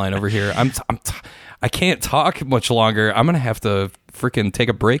finish line over here. I can't talk much longer. I'm gonna have to freaking take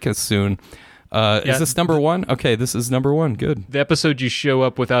a break as soon. Is this number one? Okay, this is number one. Good. The episode you show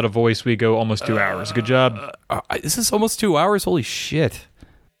up without a voice, we go almost 2 hours. Good job. This is almost 2 hours. Holy shit.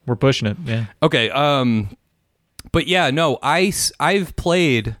 We're pushing it. Yeah. Okay. But yeah, no. I've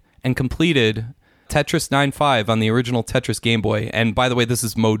played and completed Tetris 9.5 on the original Tetris Game Boy. And by the way, this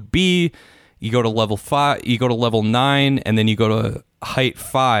is mode B. You go to level 5, you go to level 9, and then you go to height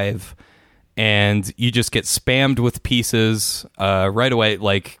 5, and you just get spammed with pieces right away,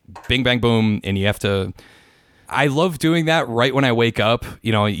 like bing, bang, boom, and you have to... I love doing that right when I wake up.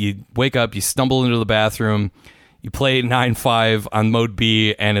 You know, you wake up, you stumble into the bathroom, you play 9.5 on mode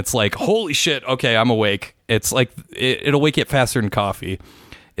B, and it's like, holy shit, okay, I'm awake. It's like, it'll wake you up faster than coffee.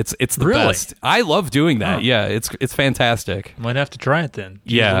 It's the best. I love doing that. Huh. Yeah, it's fantastic. Might have to try it then.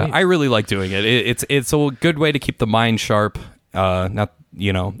 Yeah, I really like doing it. It's a good way to keep the mind sharp.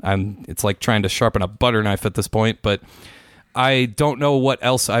 It's like trying to sharpen a butter knife at this point, but I don't know what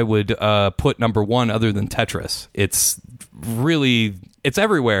else I would put number one other than Tetris. It's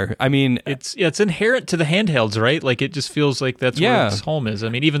everywhere. I mean, it's inherent to the handhelds, right? Like it just feels like that's where its home is. I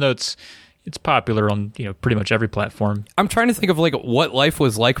mean, even though it's popular on pretty much every platform. I'm trying to think of like what life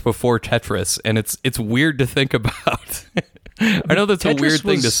was like before Tetris, and it's weird to think about. I know that's Tetris a weird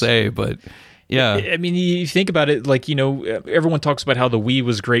thing to say, but yeah. I mean, you think about it, like everyone talks about how the Wii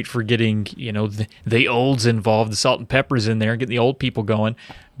was great for getting the olds involved, the salt and peppers in there, getting the old people going.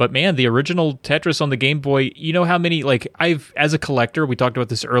 But man, the original Tetris on the Game Boy, you know how many, like as a collector, we talked about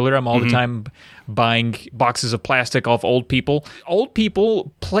this earlier, I'm all the time buying boxes of plastic off old people. Old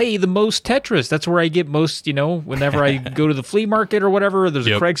people play the most Tetris. That's where I get most, whenever I go to the flea market or whatever, there's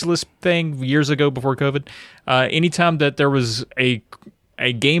a Craigslist thing years ago before COVID. Anytime that there was a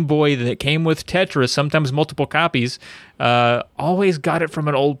Game Boy that came with Tetris, sometimes multiple copies, always got it from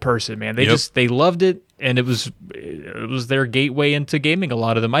an old person, man. They loved it, and it was their gateway into gaming, a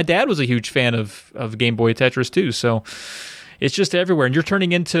lot of them. My dad was a huge fan of Game Boy Tetris too, so it's just everywhere. And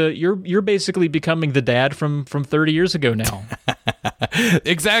you're basically becoming the dad from 30 years ago now.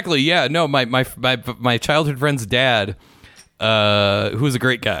 Exactly, yeah. No, my childhood friend's dad, who's a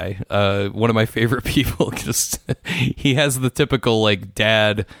great guy, one of my favorite people. Just he has the typical like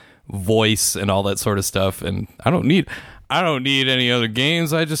dad voice and all that sort of stuff, and I don't need any other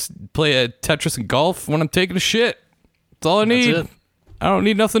games. I just play Tetris and golf when I'm taking a shit. That's all I need. That's it. I don't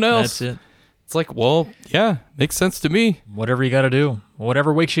need nothing else. That's it. It's like, well, yeah, makes sense to me. Whatever you got to do,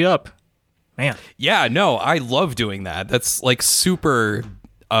 whatever wakes you up, man. Yeah, no, I love doing that. That's like super.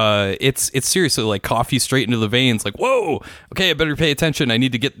 It's seriously like coffee straight into the veins. Like, whoa, okay, I better pay attention. I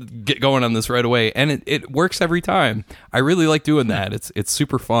need to get going on this right away, and it works every time. I really like doing that. It's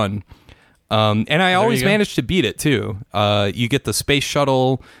super fun. And I always manage to beat it too. You get the space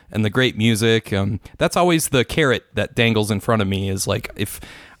shuttle and the great music. That's always the carrot that dangles in front of me. Is like if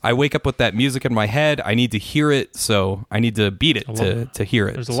I wake up with that music in my head, I need to hear it, so I need to beat it to hear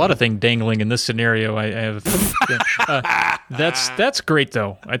it. There's a lot of things dangling in this scenario. I have. That's great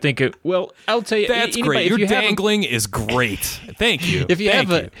though. I think I'll tell you. That's great. Your dangling is great. Thank you. If you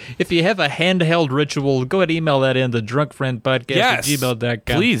have a handheld ritual, go ahead and email that in to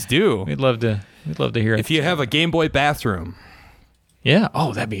drunkfriendpodcast@gmail.com. Please do. We'd love to hear it. If you have a Game Boy bathroom. Yeah.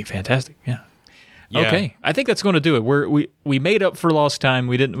 Oh, that'd be fantastic. Yeah. Okay, I think that's going to do it. We made up for lost time.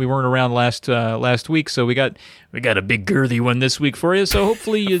 We weren't around last week, so we got a big girthy one this week for you. So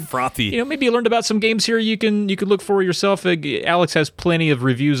hopefully you frothy. Maybe you learned about some games here. You can look for yourself. Alex has plenty of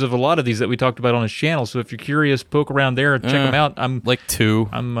reviews of a lot of these that we talked about on his channel. So if you're curious, poke around there and check them out. I'm like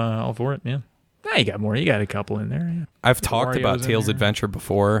 2. I'm all for it. Yeah. You got more. You got a couple in there. Yeah. I've talked about Tails Adventure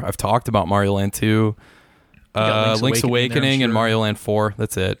before. I've talked about Mario Land 2. Link's Awakening and Mario Land 4.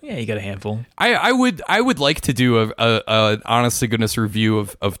 That's it. Yeah, you got a handful. I would like to do a honest to goodness review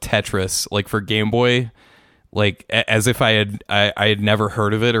of Tetris, like for Game Boy, like as if I had never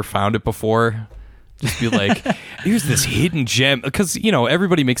heard of it or found it before. Just be like, here's this hidden gem, because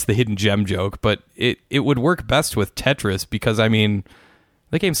everybody makes the hidden gem joke, but it would work best with Tetris because I mean,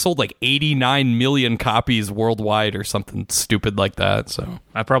 That game sold like 89 million copies worldwide or something stupid like that. So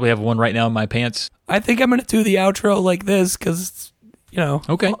I probably have one right now in my pants. I think I'm going to do the outro like this because,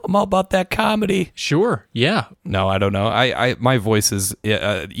 Okay. I'm all about that comedy. Sure. Yeah. No, I don't know. My voice is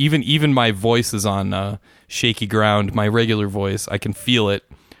even my voice is on shaky ground. My regular voice, I can feel it.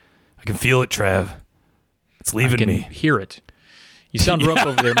 I can feel it, Trav. It's leaving I can me. hear it. You sound rough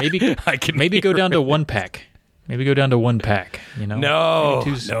over there. Maybe I can maybe go hear down to 1 pack. Maybe go down to 1 pack. No, Maybe no,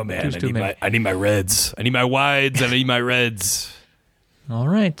 man. two's too many. I need my reds. I need my wides. I need my reds. All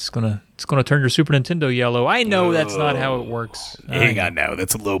right, it's gonna turn your Super Nintendo yellow. I know that's not how it works. Hang on now.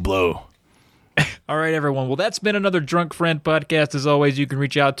 That's a low blow. All right, everyone. Well, that's been another Drunk Friend podcast. As always, you can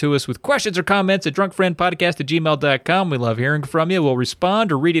reach out to us with questions or comments at drunkfriendpodcast@gmail.com. We love hearing from you. We'll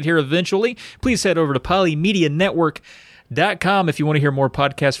respond or read it here eventually. Please head over to polymedianetwork.com if you want to hear more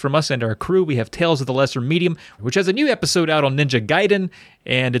podcasts from us and our crew. We have Tales of the Lesser Medium, which has a new episode out on Ninja Gaiden,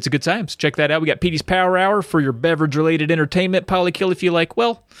 and it's a good time, so check that out. We got Petey's Power Hour for your beverage-related entertainment. Polykill if you like,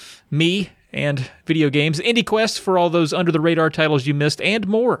 well, me and video games. Indie Quest for all those under-the-radar titles you missed, and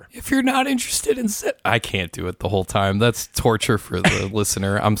more. If you're not interested in I can't do it the whole time. That's torture for the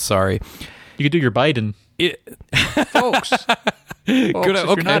listener. I'm sorry. You could do your Biden. Folks, if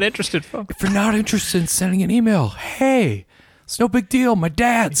you're not interested, folks. If you're not interested in sending an email, hey, it's no big deal. My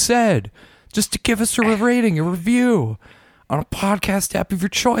dad said just to give us a rating, a review on a podcast app of your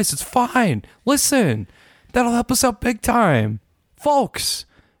choice. It's fine. Listen, that'll help us out big time. Folks,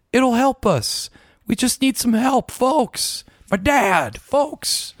 it'll help us. We just need some help, folks. My dad,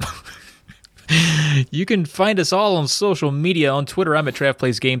 folks. You can find us all on social media. On Twitter, I'm at Trav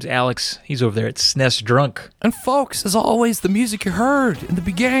Plays Games. Alex, he's over there at SNES Drunk. And folks, as always, the music you heard in the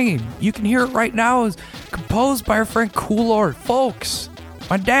beginning, you can hear it right now, is composed by our friend Coolor. Folks,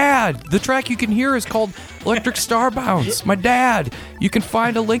 my dad. The track you can hear is called Electric Star Bounce. My dad. You can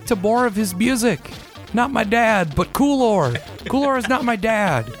find a link to more of his music. Not my dad, but Coolor. Coolor is not my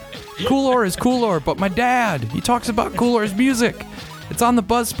dad. Coolor is Coolor, but my dad. He talks about Coolor's music. It's on the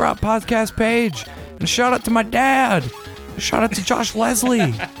Buzzsprout podcast page. And shout out to my dad. Shout out to Josh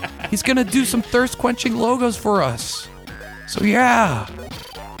Leslie. He's going to do some thirst-quenching logos for us. So, yeah.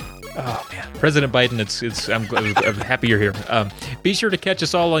 Oh, man. President Biden, I'm happy you're here. Be sure to catch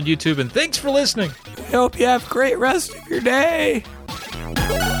us all on YouTube, and thanks for listening. I hope you have a great rest of your day.